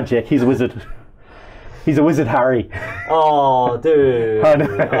stat is magic. He's a wizard. He's a wizard, Harry. Oh, dude. I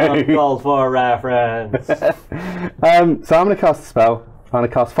know. Uncalled for reference. So I'm going to cast a spell. I'm going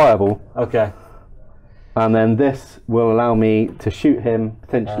to cast Fireball. Okay. And then this will allow me to shoot him,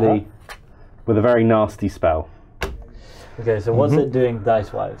 potentially, with a very nasty spell. Okay, so what's it doing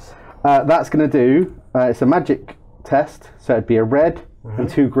dice-wise? That's going to do, it's a magic test, so it'd be a red and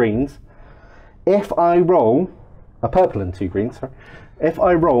 2 greens. If I roll, a purple and 2 greens, sorry. If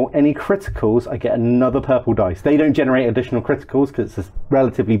I roll any criticals, I get another purple dice. They don't generate additional criticals because it's a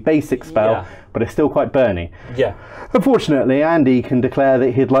relatively basic spell, but it's still quite burny. Yeah. Unfortunately, Andy can declare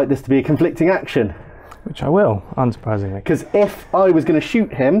that he'd like this to be a conflicting action. Which I will, unsurprisingly. Because if I was going to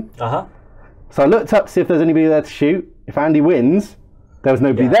shoot him, Uh-huh. so I looked up to see if there's anybody there to shoot. If Andy wins, there was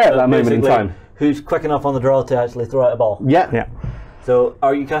nobody there at that moment in time. Who's quick enough on the draw to actually throw out a ball? Yeah. Yeah. So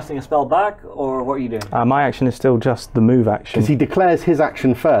are you casting a spell back, or what are you doing? My action is still just the move action. Because he declares his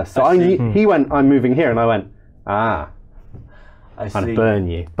action first. So he went, I'm moving here, and I went, I see. I'd burn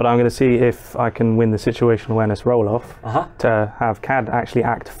you. But I'm going to see if I can win the situational awareness roll-off to have Cad actually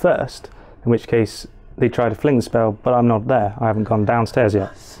act first, in which case they try to fling the spell, but I'm not there. I haven't gone downstairs yet.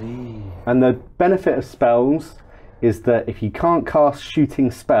 I see. And the benefit of spells is that if you can't cast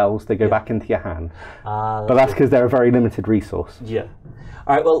shooting spells, they go back into your hand. But that's because they're a very limited resource. Yeah.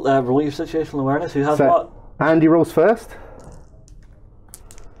 All right, well, roll your situational awareness. Who has what? Andy rolls first.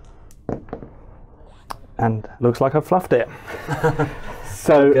 And looks like I fluffed it.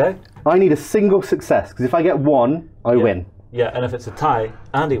 So I need a single success, because if I get 1, I win. Yeah, and if it's a tie,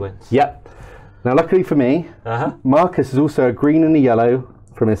 Andy wins. Yep. Now, luckily for me, Marcus is also a green and a yellow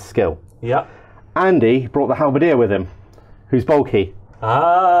from his skill. Yeah. Andy brought the halberdier with him, who's bulky.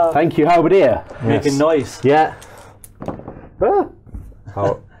 Ah. Thank you, Halberdier. Making noise. Yeah. Ah.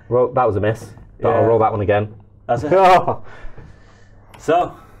 I'll roll, that was a miss. But I'll roll that one again. That's it. Oh.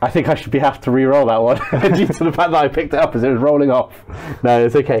 So. I think I should have to re-roll that one due to the fact that I picked it up as it was rolling off. No,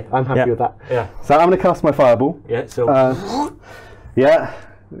 it's okay. I'm happy with that. Yeah. So I'm going to cast my fireball. Yeah. So. Yeah.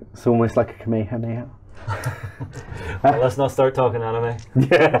 It's almost like a Kamehameha. Well, let's not start talking anime.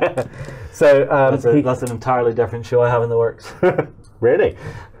 Yeah. So that's an entirely different show I have in the works. Really?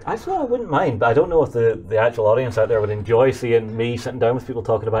 Actually, I wouldn't mind, but I don't know if the actual audience out there would enjoy seeing me sitting down with people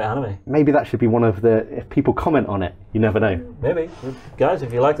talking about anime. Maybe that should be one of the... If people comment on it, you never know. Maybe. Guys,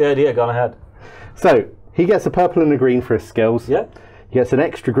 if you like the idea, go on ahead. So, he gets a purple and a green for his skills. Yeah. He gets an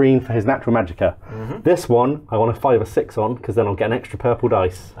extra green for his natural magicka. This one, I want a 5 or 6 on, because then I'll get an extra purple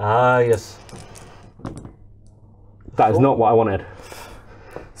dice. Ah, yes. That is not what I wanted.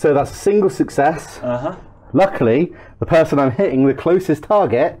 So that's a single success. Uh-huh. Luckily, the person I'm hitting, the closest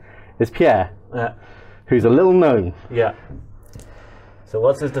target, is Pierre, who's a little gnome. Yeah. So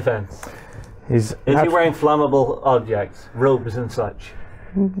what's his defense? Is he wearing flammable objects, robes and such?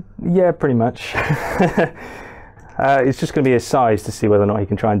 Yeah, pretty much. It's just going to be his size to see whether or not he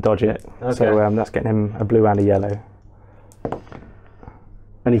can try and dodge it. Okay. So that's getting him a blue and a yellow.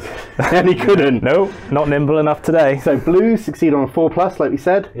 And he, and he couldn't. No, not nimble enough today. So blue succeed on a 4+, like we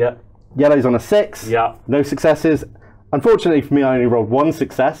said. Yeah. Yellow's on a 6. Yeah. No successes. Unfortunately for me, I only rolled 1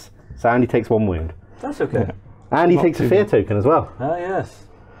 success, so Andy takes 1 wound. That's okay. Yeah. And he takes a fear token as well. Ah, yes.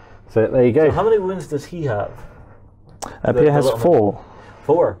 So there you go. So how many wounds does he have? Pierre has 4.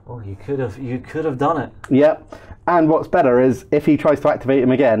 4. Oh, you could have done it. Yep. And what's better is if he tries to activate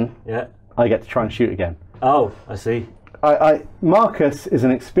him again, Yeah. I get to try and shoot again. Oh, I see. Marcus is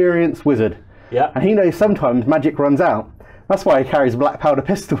an experienced wizard. Yeah. And he knows sometimes magic runs out. That's why he carries a black powder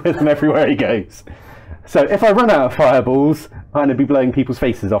pistol with him everywhere he goes. So if I run out of fireballs, I'm going to be blowing people's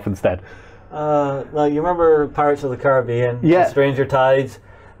faces off instead. Now you remember Pirates of the Caribbean? Yeah. Stranger Tides?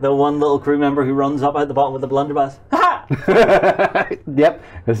 The one little crew member who runs up out the bottom with the blunderbuss? Ha! Yep,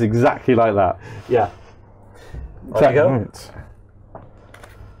 it's exactly like that. Yeah. There you go. Right.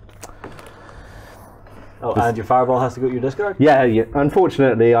 Oh, and your fireball has to go to your discard? Yeah,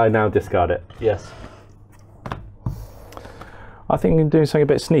 unfortunately, I now discard it. Yes. I think I'm doing something a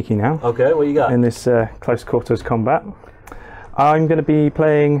bit sneaky now. Okay, what you got? In this close quarters combat. I'm going to be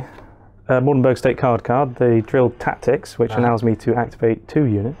playing a Mordanburg State card, the Drilled Tactics, which allows me to activate 2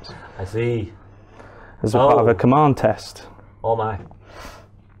 units. I see. As a part of a command test. Oh my.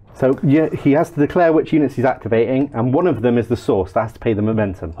 So yeah, he has to declare which units he's activating, and one of them is the source that has to pay the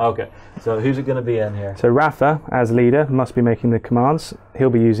momentum. Okay, so who's it going to be in here? So Rafa, as leader, must be making the commands. He'll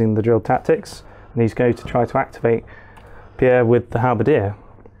be using the Drilled Tactics, and he's going to try to activate Pierre with the Halberdier.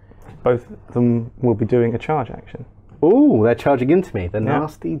 Both of them will be doing a charge action. Oh, they're charging into me. They're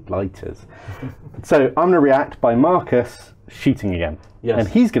nasty blighters. So I'm going to react by Marcus shooting again. Yes. And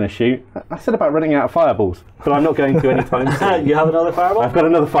he's going to shoot. I said about running out of fireballs, but I'm not going to anytime soon. You have another fireball? I've got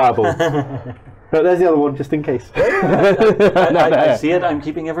another fireball. But there's the other one, just in case. I see it. I'm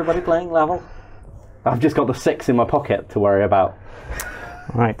keeping everybody playing level. I've just got the 6 in my pocket to worry about.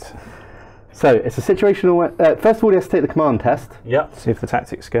 Right. So it's a situational... first of all, he has to take the command test. Yep. See if the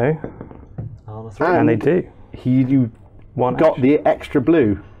tactics go. And they do. You got the extra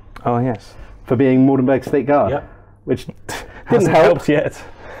blue. Oh, yes. For being Mordanburg State Guard. Yep. Which hasn't helped yet.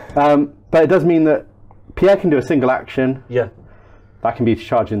 But it does mean that Pierre can do a single action. Yeah. That can be to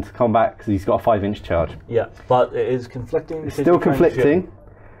charge into combat because he's got a 5-inch charge. Yeah, but it is conflicting. It's still conflicting.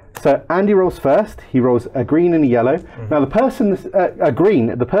 So Andy rolls first. He rolls a green and a yellow. Now the person, a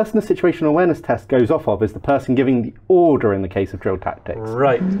green, the person the situational awareness test goes off of is the person giving the order in the case of drill tactics.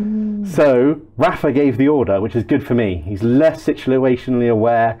 Right. So Rafa gave the order, which is good for me. He's less situationally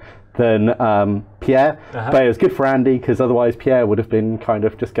aware than Pierre, but it was good for Andy because otherwise Pierre would have been kind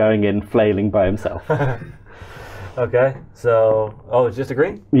of just going in flailing by himself. Okay, so it's just a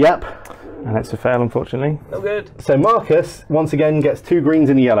green? Yep. And that's a fail, unfortunately. No good. So Marcus once again gets 2 greens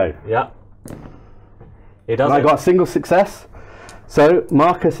and a yellow. Yeah. He does. And I got a single success. So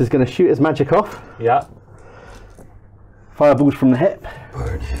Marcus is going to shoot his magic off. Yeah. Fireballs from the hip.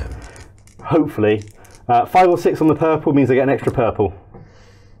 Burn him. Hopefully. 5 or 6 on the purple means I get an extra purple.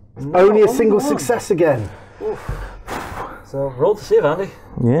 No, only a single success again. Oof. So roll to save, Andy.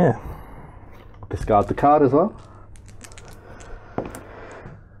 Yeah. Discard the card as well.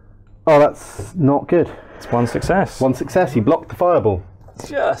 Oh, that's not good. It's 1 success. 1 success. He blocked the fireball.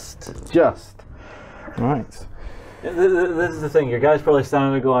 Just. Right. This is the thing. Your guy's probably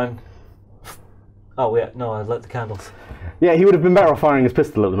standing there going, Oh, yeah, no, I lit the candles. Yeah, he would have been better off firing his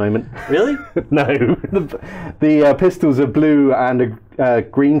pistol at the moment. Really? No. The pistols are blue and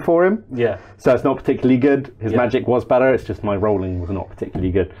green for him. Yeah. So it's not particularly good. His magic was better, it's just my rolling was not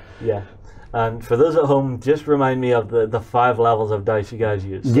particularly good. Yeah. And for those at home, just remind me of the 5 levels of dice you guys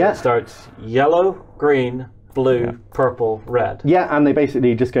use. So Yeah. It starts yellow, green, blue, purple, red. Yeah, and they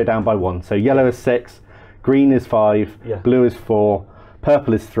basically just go down by 1. So yellow is 6, green is 5, blue is 4,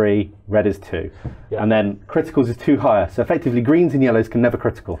 purple is 3, red is 2. Yeah. And then criticals is 2 higher. So effectively greens and yellows can never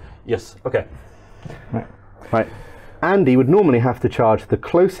critical. Yes, okay. Right. Andy would normally have to charge the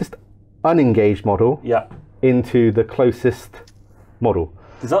closest unengaged model into the closest model.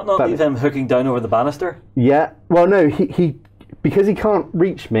 Does that not leave him hooking down over the banister? Yeah. Well, no, he because he can't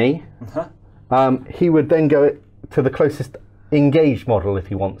reach me, he would then go to the closest engaged model if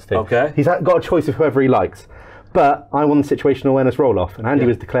he wants to. Okay. He's got a choice of whoever he likes. But I won the situational awareness roll-off, and Andy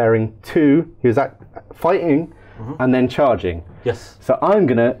was declaring 2. He was fighting and then charging. Yes. So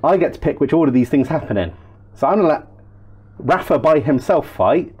I get to pick which order these things happen in. So I'm going to let Rafa by himself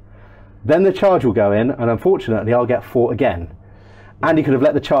fight, then the charge will go in, and unfortunately I'll get fought again. Andy could have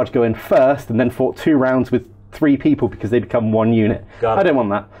let the charge go in first and then fought 2 rounds with 3 people because they become 1 unit. I don't want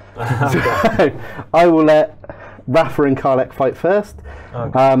that. So I will let Rafa and Karlek fight first.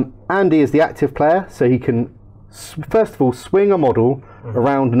 Okay. Andy is the active player, so he can first of all swing a model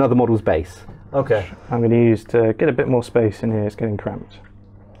around another model's base. Okay. I'm going to use to get a bit more space in here. It's getting cramped.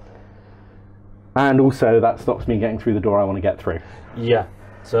 And also that stops me getting through the door I want to get through. Yeah.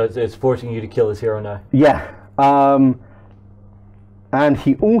 So it's forcing you to kill his hero now. Yeah. And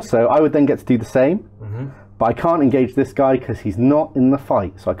he also, I would then get to do the same, but I can't engage this guy because he's not in the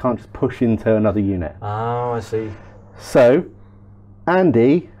fight, so I can't just push into another unit. Oh, I see. So,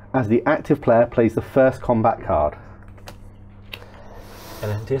 Andy, as the active player, plays the first combat card.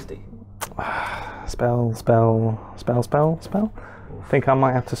 Anything tasty? Spell. I think I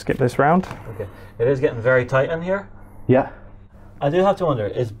might have to skip this round. Okay. It is getting very tight in here. Yeah. I do have to wonder,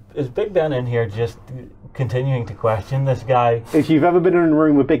 is Big Ben in here just continuing to question this guy? If you've ever been in a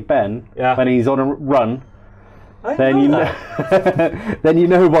room with Big Ben, when he's on a run, then you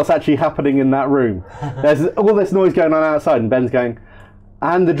know what's actually happening in that room. There's all this noise going on outside, and Ben's going,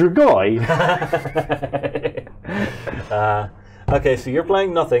 and the Dragoi. Okay, so you're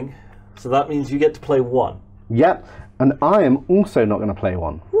playing nothing, so that means you get to play 1. Yep, and I am also not going to play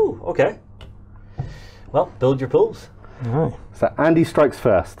 1. Ooh, okay. Well, build your pools. Oh. So Andy strikes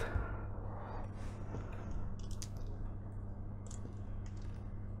first.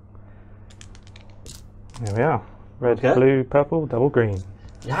 There we are. Red, blue, purple, double green.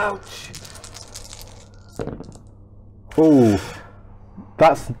 Ouch! Ooh,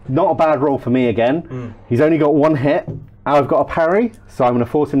 that's not a bad roll for me again. He's only got 1 hit. I've got a parry, so I'm going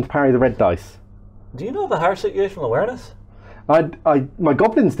to force him to parry the red dice. Do you know the higher situational awareness? My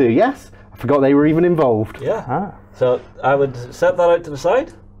goblins do, yes. I forgot they were even involved. Yeah. Ah. So I would set that out to the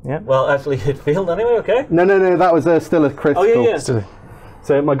side. Yeah. Well, actually, it failed anyway. Okay. No, that was still a critical. Oh yeah.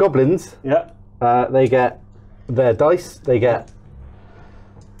 So my goblins. Yeah. They get their dice. They get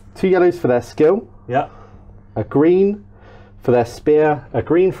 2 yellows for their skill. Yeah. A green for their spear. A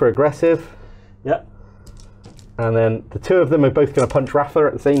green for aggressive. Yeah. And then the 2 of them are both going to punch Rafa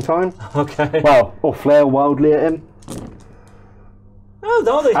at the same time. Okay. Well, or flail wildly at him. Oh,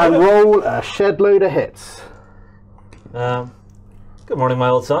 no, they and roll a shed load of hits. Good morning, my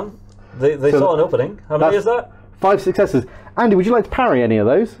old son. They saw an opening. How many is that? 5 successes. Andy, would you like to parry any of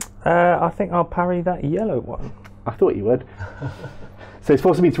those? I think I'll parry that yellow one. I thought you would. So it's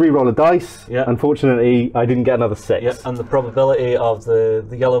forcing me to re-roll a dice. Yeah. Unfortunately, I didn't get another 6. Yeah, and the probability of the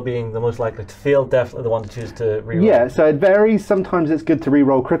yellow being the most likely to fail, definitely the one to choose to re-roll. Yeah, so it varies. Sometimes it's good to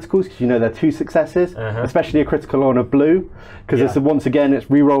re-roll criticals because you know they're 2 successes, especially a critical on a blue, because it's once again it's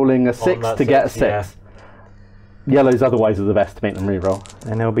re-rolling a 6 to get a 6. Yeah. Yellows otherwise are the best to make them re-roll.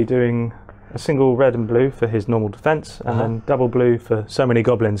 And he'll be doing a single red and blue for his normal defense, and then double blue for so many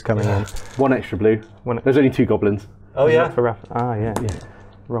goblins coming in. 1 extra blue. There's only 2 goblins. Oh yeah. For Rafa. Ah yeah.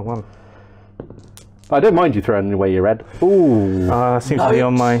 Wrong one. I don't mind you throwing away your red. Ooh. Seems to be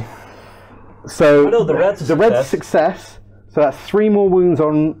on my. So the red's a success. So that's 3 more wounds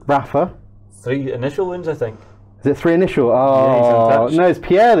on Rafa. 3 initial wounds, I think. Is it 3 initial? Oh no, it's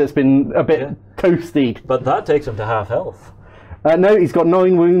Pierre that's been a bit toasty. But that takes him to half health. No, he's got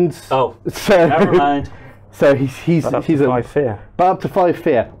 9 wounds. Oh, so never mind. So he's up to 5 fear. But up to 5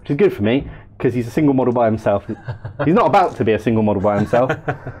 fear, which is good for me because he's a single model by himself. He's not about to be a single model by himself,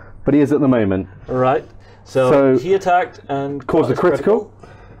 but he is at the moment. Right. So he attacked and caused a critical.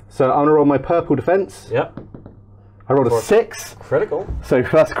 So I'm gonna roll my purple defense. Yep. I rolled a 6. Critical. So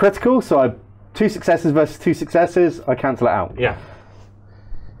that's critical. So I 2 successes versus 2 successes, I cancel it out. Yeah.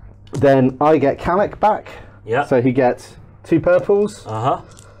 Then I get Kamek back. Yeah. So he gets 2 purples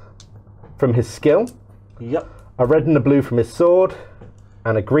from his skill. Yep. A red and a blue from his sword,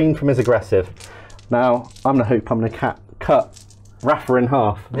 and a green from his aggressive. Now, I'm going to hope I'm going to cut Rafa in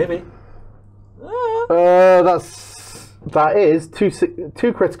half. Maybe. That is 2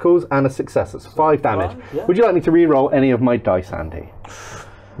 criticals and a success. That's 5 damage. Yeah. Would you like me to re-roll any of my dice, Andy?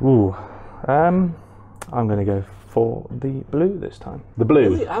 Ooh. I'm going to go for the blue this time. The blue?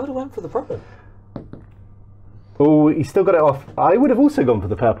 Really? I would have went for the purple. Oh, he still got it off. I would have also gone for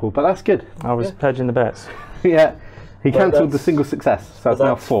the purple, but that's good. I was pledging the bets. Yeah. He cancelled the single success, so that's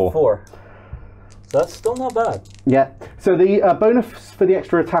now 4. That's still not bad. Yeah. So the bonus for the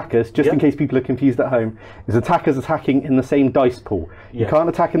extra attackers, just in case people are confused at home, is attackers attacking in the same dice pool. You can't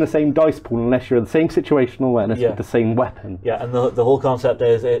attack in the same dice pool unless you're in the same situational awareness with the same weapon. Yeah, and the whole concept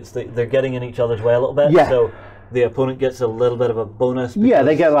is they're getting in each other's way a little bit. Yeah. So the opponent gets a little bit of a bonus. Yeah,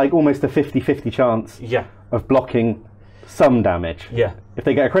 they get like almost a 50-50 chance of blocking some damage. Yeah. If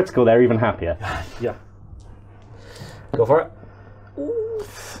they get a critical, they're even happier. Yeah. Go for it.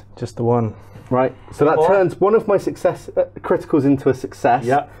 Just the one. Right, so that turns one of my criticals into a success,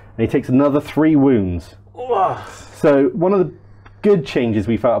 Yeah. and he takes another 3 wounds. So one of the good changes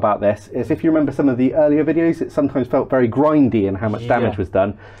we felt about this is, if you remember some of the earlier videos, it sometimes felt very grindy in how much damage was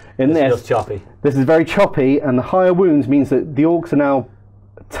done. In this feels choppy. This is very choppy, and the higher wounds means that the orcs are now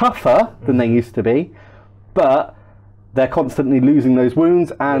tougher than they used to be, but they're constantly losing those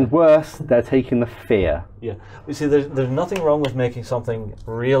wounds, and worse, they're taking the fear. Yeah. You see, there's nothing wrong with making something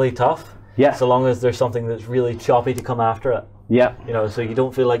really tough. Yeah. So long as there's something that's really choppy to come after it. Yeah. You know, so you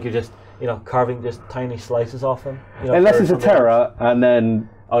don't feel like you're just, carving just tiny slices off them. Unless it's a terror, and then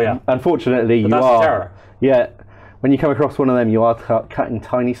unfortunately that's a terror. Yeah. When you come across one of them, you are cutting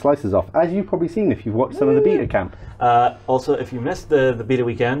tiny slices off, as you've probably seen if you've watched some of the beta camp. Also, if you missed the beta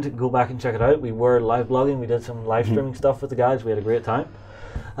weekend, go back and check it out. We were live blogging. We did some live streaming stuff with the guys. We had a great time.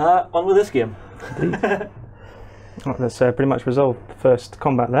 On with this game. That's pretty much resolved the first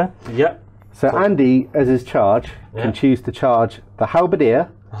combat there. Yep. So Andy, as his charge, can choose to charge the halberdier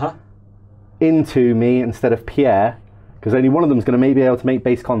into me instead of Pierre, because only one of them is going to maybe be able to make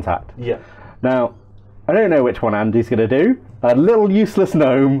base contact. Yeah. Now, I don't know which one Andy's going to do. A little useless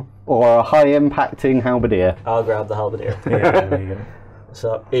gnome or a high-impacting halberdier. I'll grab the halberdier. Yeah, there you go.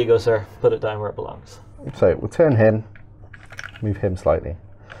 So, here you go, sir. Put it down where it belongs. So we'll turn him, move him slightly.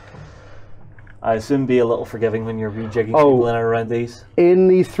 I assume be a little forgiving when you're rejigging people in and around these. In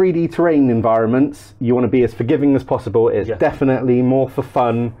these 3D terrain environments, you want to be as forgiving as possible. It's definitely more for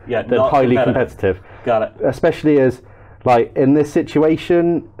fun than highly competitive. Got it. Especially as, like, in this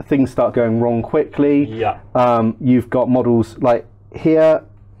situation, things start going wrong quickly. Yeah. You've got models, like here,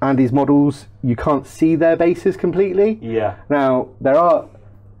 Andy's models, you can't see their bases completely. Yeah. Now,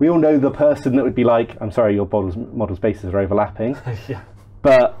 we all know the person that would be like, I'm sorry, your models' bases are overlapping. Yeah.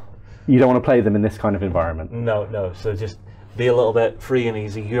 But you don't want to play them in this kind of environment. No. So just be a little bit free and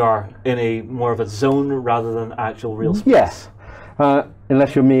easy. You are in a more of a zone rather than actual real space. Yes.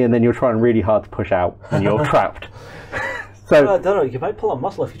 Unless you're me and then you're trying really hard to push out and you're trapped. So I don't know. You might pull a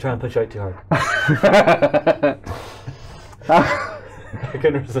muscle if you try and push out too hard. I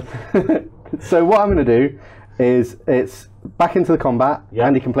couldn't resist. So what I'm going to do is it's back into the combat. Yeah.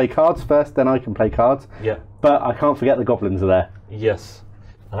 Andy can play cards first, then I can play cards. Yeah. But I can't forget the goblins are there. Yes.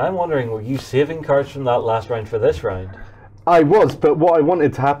 And I'm wondering, were you saving cards from that last round for this round? I was, but what I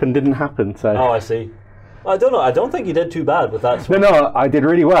wanted to happen didn't happen. So. Oh, I see. I don't know. I don't think you did too bad with that swing. No, I did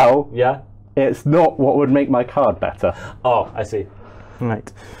really well. Yeah. It's not what would make my card better. Oh, I see.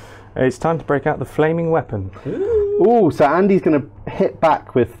 Right. It's time to break out the flaming weapon. Ooh, so Andy's going to hit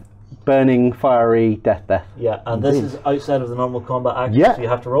back with burning, fiery, death. Yeah, and this is outside of the normal combat action, Yeah. so you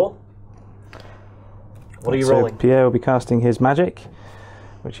have to roll. What are you So rolling? Pierre will be casting his magic,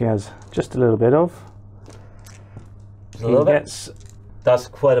 which he has just a little bit of. A little bit? Gets That's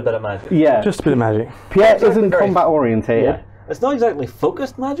quite a bit of magic. Yeah. just a bit of magic. Pierre Exactly, isn't very- combat orientated. Yeah. It's not exactly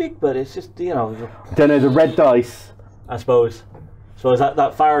focused magic, but it's just, Don't know, the red dice. I suppose. So is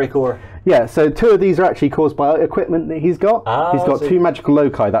that fiery core? Yeah, so 2 of these are actually caused by equipment that he's got. He's I got see. 2 magical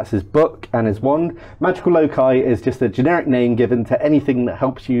loci. That's his book and his wand. Magical loci is just a generic name given to anything that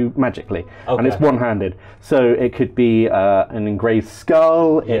helps you magically. And it's Okay. one-handed. So it could be an engraved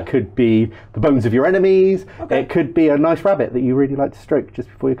skull. Yeah. It could be the bones of your enemies. Okay. It could be a nice rabbit that you really like to stroke just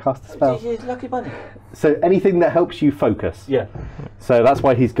before you cast a spell. Lucky bunny. So anything that helps you focus. Yeah. So that's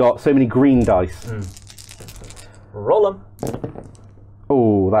why he's got so many green dice. Roll them.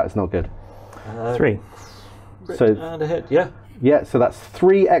 Oh, that's not good. 3. So And a hit, yeah. Yeah, so that's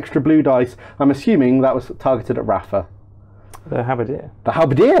 3 extra blue dice. I'm assuming that was targeted at Rafa. The halberdier. The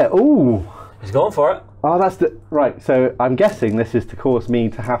halberdier. Ooh. He's going for it. Oh, that's the right. So I'm guessing this is to cause me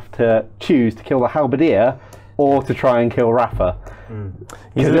to have to choose to kill the halberdier or to try and kill Rafa.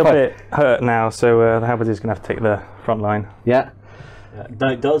 He's a little bit hurt now, so the halberdier's going to have to take the front line. Yeah.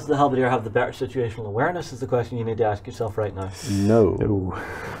 Now, does the halberdier have the better situational awareness? Is the question you need to ask yourself right now. No. Ooh.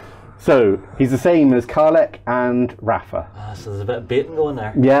 So he's the same as Karlek and Rafa. So there's a bit of baiting going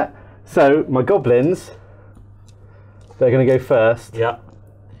there. Yeah. So my goblins, they're going to go first. Yeah.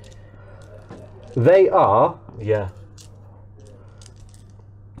 They are Yeah.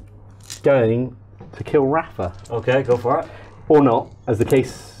 going to kill Rafa. Okay, go for it. Or not, as the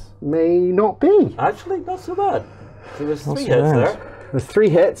case may not be. Actually, not so bad. So there's Not 3 so hits bad. there. There's 3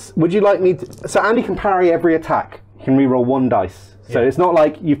 hits. Would you like me to... So Andy can parry every attack. He can reroll 1 dice. So Yeah. it's not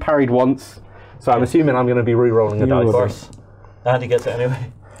like you've parried once. So I'm assuming I'm going to be rerolling a dice. Of course. Andy gets it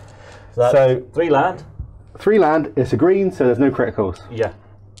anyway. So that's So- 3 land. 3 land, it's a green, so there's no criticals. Yeah.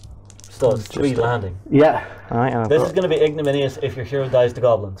 Still, it's 3 landing. Yeah. All right, and I've This got- is going to be ignominious if your hero dies to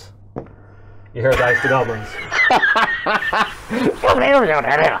goblins. Your hero dies to goblins.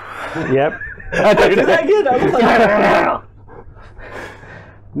 Yep. I did that again. I was like,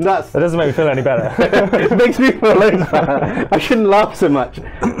 That's, That doesn't make me feel any better. it makes me feel like that. I shouldn't laugh so much.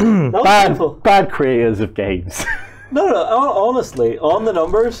 that was painful. Bad creators of games. No, honestly, on the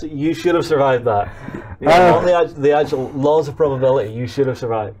numbers, you should have survived that. You know, on the actual laws of probability, you should have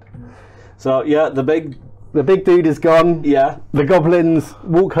survived. So, yeah, the big dude is gone. yeah. The goblins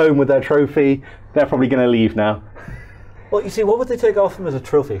walk home with their trophy. They're probably going to leave now. Well, you see, what would they take off him as a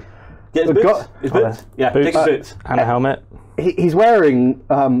trophy? Get his The boots? His boots? Yeah, Boots. take his boots. And a helmet. He's wearing,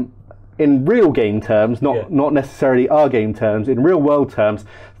 in real game terms, Yeah. not necessarily our game terms, in real world terms,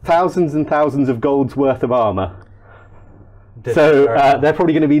 thousands and thousands of gold's worth of armour. So they're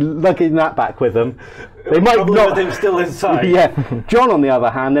probably going to be lugging that back with them. They might Probably not. with him still inside. Yeah. John, on the other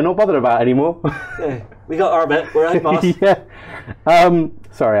hand, they're not bothered about anymore. Yeah, we got our bit. We're out, boss. Yeah.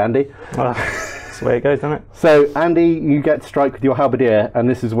 Sorry, Andy. Well, that's the way it goes, doesn't it? So, Andy, you get to strike with your halberdier, and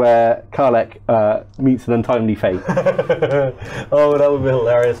this is where Karlek meets an untimely fate. Oh, that would be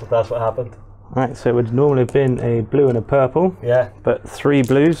hilarious if that's what happened. Right, so it would normally have been a blue and a purple, Yeah. but 3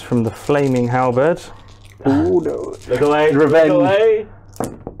 blues from the flaming halberd. Oh no! Look away. Revenge. Look away.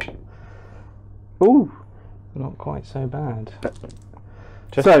 Ooh. Not quite so bad.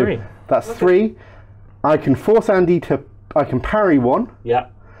 Just So 3. that's 3. I can force Andy to. I can parry 1. Yeah.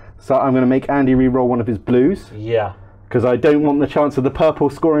 So I'm going to make Andy re-roll 1 of his blues Yeah. because I don't want the chance of the purple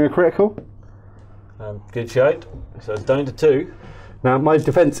scoring a critical. Good shout. So it's down to 2. Now my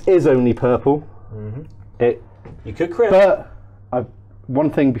defense is only purple. You could crit. But one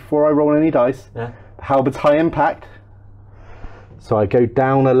thing before I roll any dice. Yeah. The halberd's high impact. So I go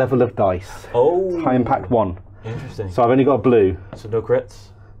down a level of dice. Oh. High impact 1. Interesting. So I've only got a blue. So no crits.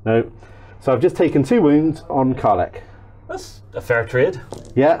 No. So I've just taken 2 wounds on Karlek. That's a fair trade.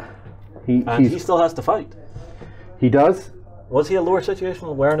 Yeah. And he still has to fight. He does. Was he a lower situational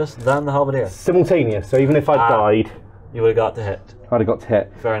awareness than the halberdier? Simultaneous. So even if I died, You would have got to hit. I'd have got to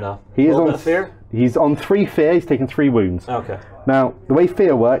hit. Fair enough. He is Roll a on bit of fear? He's on 3 fear. He's taken 3 wounds. Okay. Now, the way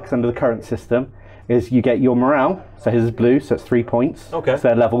fear works under the current system is you get your morale. So his is blue, so it's 3 points. Okay. So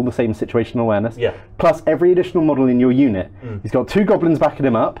they're level, the same situational awareness. Yeah. Plus every additional model in your unit. He's got 2 goblins backing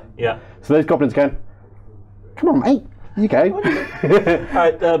him up. Yeah. So those goblins going, come on, mate. You go.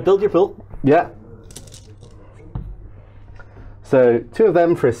 Alright, build your pool. Yeah. So 2 of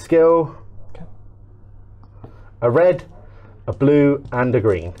them for a skill. A red, a blue, and a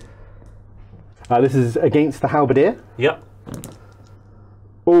green. This is against the halberdier. Yep.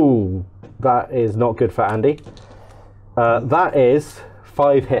 Ooh, that is not good for Andy. That is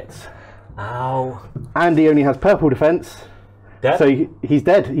 5 hits. Ow. Andy only has purple defense, Dead? so he's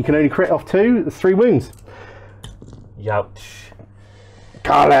dead. He can only crit off 2. That's 3 wounds. Youch.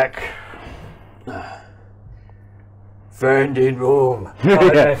 Karlek. Friend in Rome.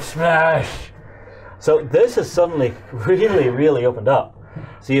 Smash. So this has suddenly really opened up.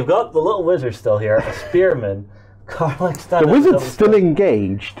 So you've got the little wizard still here, a spearman, Karlek The standing. wizard's still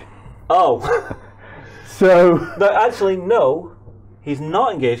engaged. Oh. So. No, actually, no. He's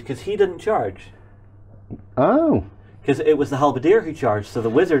not engaged because he didn't charge. Oh. Because it was the halberdier who charged, so the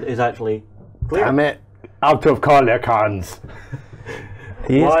wizard is actually clear. Damn it. Out of Karlek hands.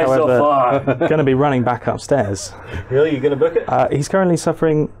 He is, Why so however, far? going to be running back upstairs. Really? You going to book it? He's currently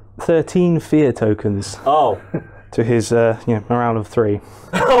suffering 13 fear tokens Oh. to his morale of 3.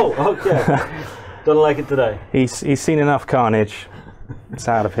 Oh, okay. Don't like it today. He's seen enough carnage. It's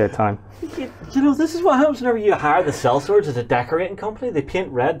out of here time. You know, this is what happens whenever you hire the sellswords as a decorating company. They paint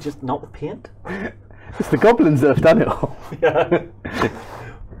red, just not with paint. It's the goblins that have done it all. Yeah.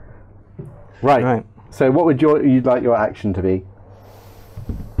 Right. So what would you'd like your action to be?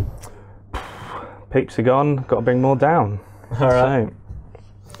 Peeps are gone, got to bring more down. All right.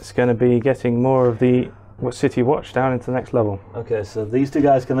 So it's going to be getting more of the City Watch down into the next level. Okay, so these two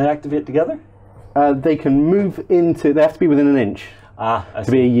guys, can they activate together? They can move into. They have to be within an inch I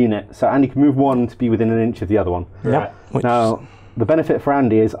to be a unit. So Andy can move one to be within an inch of the other one. Right. Yep. Now the benefit for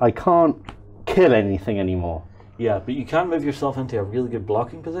Andy is I can't kill anything anymore. Yeah, but you can move yourself into a really good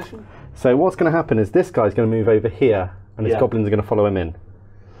blocking position. So what's going to happen is this guy's going to move over here, and his goblins are going to follow him in.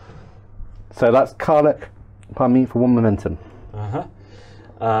 So that's Karlek, pardon me, for 1 momentum.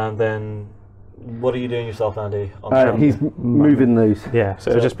 And then, what are you doing yourself, Andy? He's moving those. Yeah,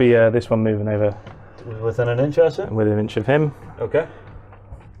 so it'll just be this one moving over within an inch, I assume? within an inch of him. Okay.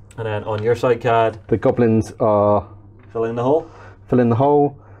 And then on your side, Cad, The goblins are filling the hole. filling the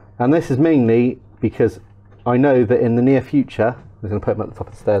hole, and this is mainly because I know that in the near future, I'm going to put him at the top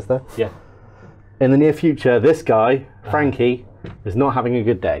of the stairs there. Yeah. In the near future, this guy, Frankie, is not having a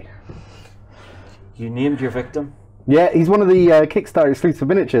good day. You named your victim? Yeah, he's one of the Kickstarter exclusive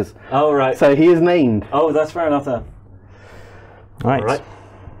miniatures. Oh, right. So he is named. Oh, that's fair enough then. Right. All right.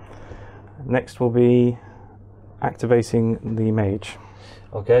 Next will be activating the mage.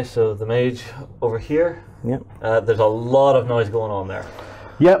 Okay, so the mage over here. Yep. There's a lot of noise going on there.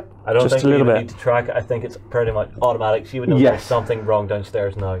 Yep. I don't Just think a we little even bit. need to track it. I think it's pretty much automatic. She would know Yes. there's something wrong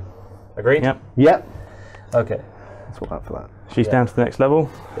downstairs now. Agreed? Yep. Yep. Okay. Let's swap that for that. She's down to the next level.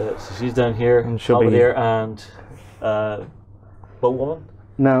 So she's down here, And she'll top of be- here, and Boatwoman.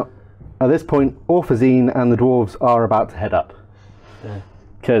 Now, at this point, Orphazine and the dwarves are about to head up. Yeah.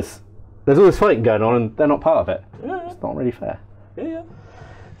 Because there's all this fighting going on and they're not part of it. Yeah, It's not really fair. yeah.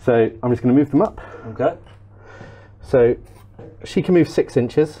 So I'm just going to move them up. Okay. So she can move 6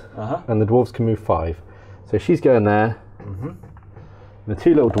 inches and the dwarves can move 5. So she's going there. The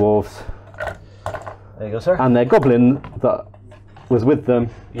 2 little dwarves There you go, sir. and their goblin that was with them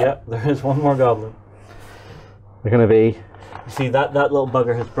Yeah, there is one more goblin. are going to be... You see, that little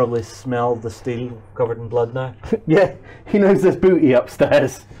bugger has probably smelled the steel covered in blood now. Yeah, he knows there's booty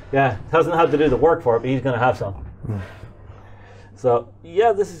upstairs. Yeah, hasn't had to do the work for it, but he's going to have some. So,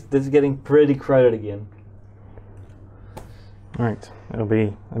 yeah, this is getting pretty crowded again. Right. It'll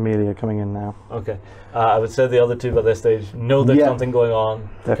be Amelia coming in now. Okay. I would say the other two by this stage know there's something going on.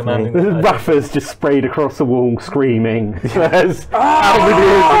 Definitely. Rafa's just sprayed across the wall screaming. There's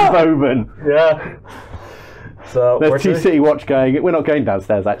Alvin Bowman. Yeah. So There's 2 City Watch going. We're not going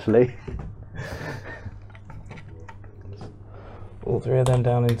downstairs, actually. All 3 of them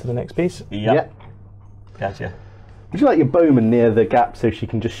down into the next piece. Yeah. Gotcha. Would you like your bowman near the gap so she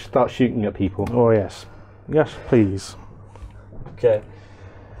can just start shooting at people? Oh, yes. Yes, please. Okay.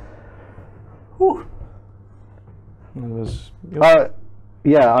 Whew. It was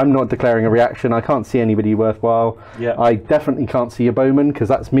Yeah, I'm not declaring a reaction. I can't see anybody worthwhile. Yeah. I definitely can't see your bowman because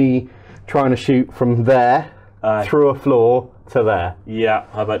that's me trying to shoot from there through a floor to there. Yeah.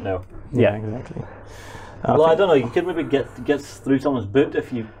 How about no? yeah, exactly. Well, I don't know. You could maybe get through someone's boot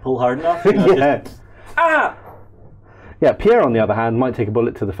if you pull hard enough. You know, Yeah. Ah! Yeah, Pierre, on the other hand, might take a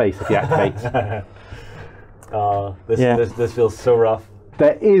bullet to the face if he activates. This feels so rough.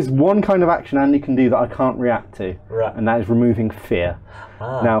 There is one kind of action Andy can do that I can't react to, Right. and that is removing fear.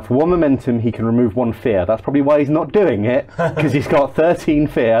 Now, for 1 momentum, he can remove 1 fear. That's probably why he's not doing it, because he's got 13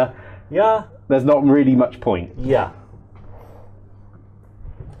 fear. Yeah. There's not really much point. Yeah.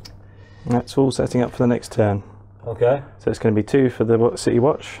 That's all setting up for the next turn. Okay. So it's going to be 2 for the City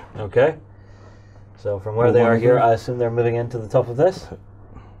Watch. Okay. So from where they are here, I assume they're moving into the top of this.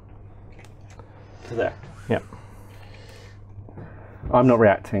 To there. Yep. I'm not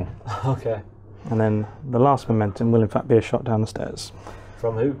reacting. Okay. And then the last momentum will in fact be a shot down the stairs.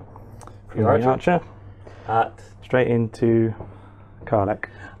 From who? From the archer At. straight into Karlek.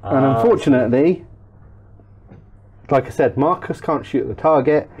 And unfortunately, like I said, Marcus can't shoot at the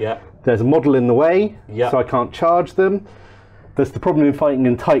target. Yeah. There's a model in the way, Yeah. so I can't charge them. There's the problem in fighting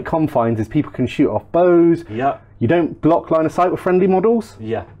in tight confines is people can shoot off bows. Yeah. You don't block line of sight with friendly models.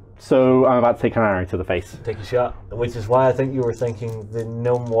 Yeah. So I'm about to take an arrow to the face. Take a shot. Which is why I think you were thinking the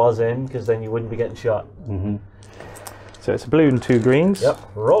gnome was in, because then you wouldn't be getting shot. So it's a blue and 2 greens. Yep.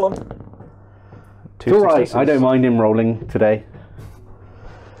 Roll them. 2 It's all right. successes. I don't mind him rolling today.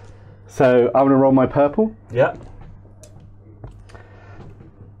 So I'm going to roll my purple Yeah.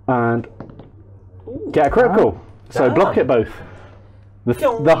 and get a critical. So block it both.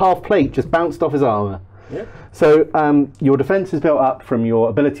 The half plate just bounced off his armour. Yeah. So your defense is built up from your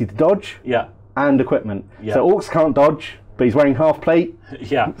ability to dodge Yeah. and equipment. Yeah. So Orcs can't dodge, but he's wearing half plate.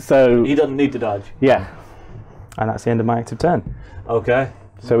 Yeah. So He doesn't need to dodge. yeah. And that's the end of my active turn. Okay.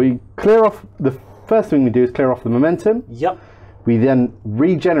 So we clear off, the first thing we do is clear off the momentum. Yep. We then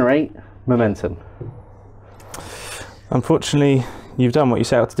regenerate momentum. Unfortunately, you've done what you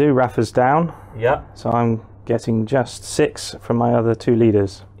set out to do. Rafa's down. Yeah. So I'm getting just 6 from my other 2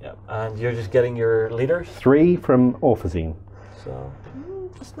 leaders. Yep. And you're just getting your leaders. 3 from Orphazine. So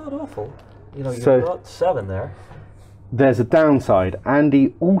that's not awful. You know, you've So- got 7 there. There's a downside.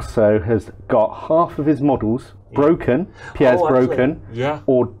 Andy also has got half of his models broken, Pierre's Oh, actually, broken, yeah.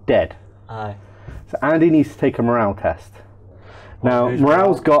 or dead. Aye. So Andy needs to take a morale test. Now, who's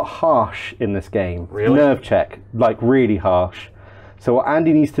morale's morale? got harsh in this game. Really? Nerve check, like really harsh. So what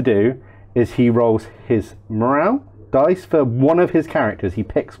Andy needs to do is he rolls his morale dice for one of his characters. He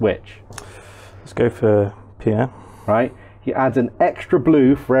picks which, Let's go for Pierre. right? He adds an extra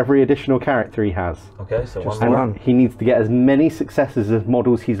blue for every additional character he has. Okay, so Just one And more. one. he needs to get as many successes as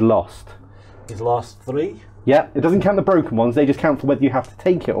models he's lost. He's lost 3. Yeah, it doesn't count the broken ones. They just count for whether you have to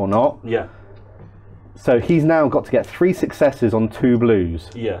take it or not. Yeah. So he's now got to get 3 successes on 2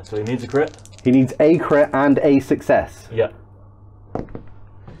 blues. Yeah. So he needs a crit. He needs a crit and a success. Yeah.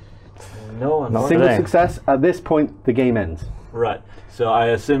 No, Not Single unfortunately. success, at this point, the game ends. Right. So I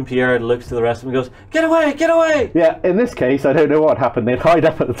assume Pierre looks to the rest of them and goes, "Get away! Get away!" Yeah, in this case, I don't know what happened. They'd hide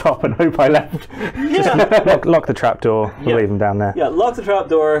up at the top and hope I left. Yeah. Lock the trapdoor. We'll Yeah. leave him down there. Yeah. Lock the trap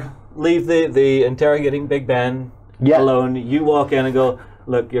door. Leave the interrogating Big Ben Yeah. alone. You walk in and go,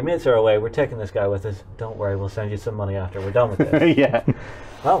 "Look, your mates are away. We're taking this guy with us. Don't worry. We'll send you some money after we're done with this." Yeah.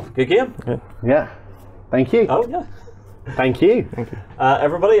 Well, good game. Yeah. Thank you. Oh yeah. Thank you.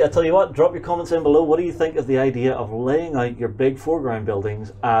 Everybody, I tell you what, drop your comments in below. What do you think of the idea of laying out your big foreground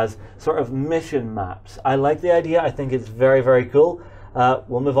buildings as sort of mission maps? I like the idea. I think it's very, very cool.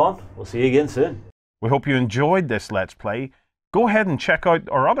 We'll move on. We'll see you again soon. We hope you enjoyed this Let's Play. Go ahead and check out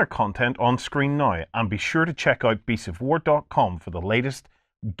our other content on screen now, and be sure to check out beastsofwar.com for the latest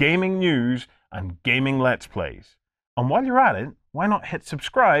gaming news and gaming Let's Plays. And while you're at it, why not hit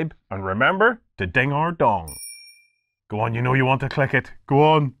subscribe and remember to ding our dong. Go on, you know you want to click it. Go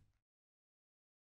on.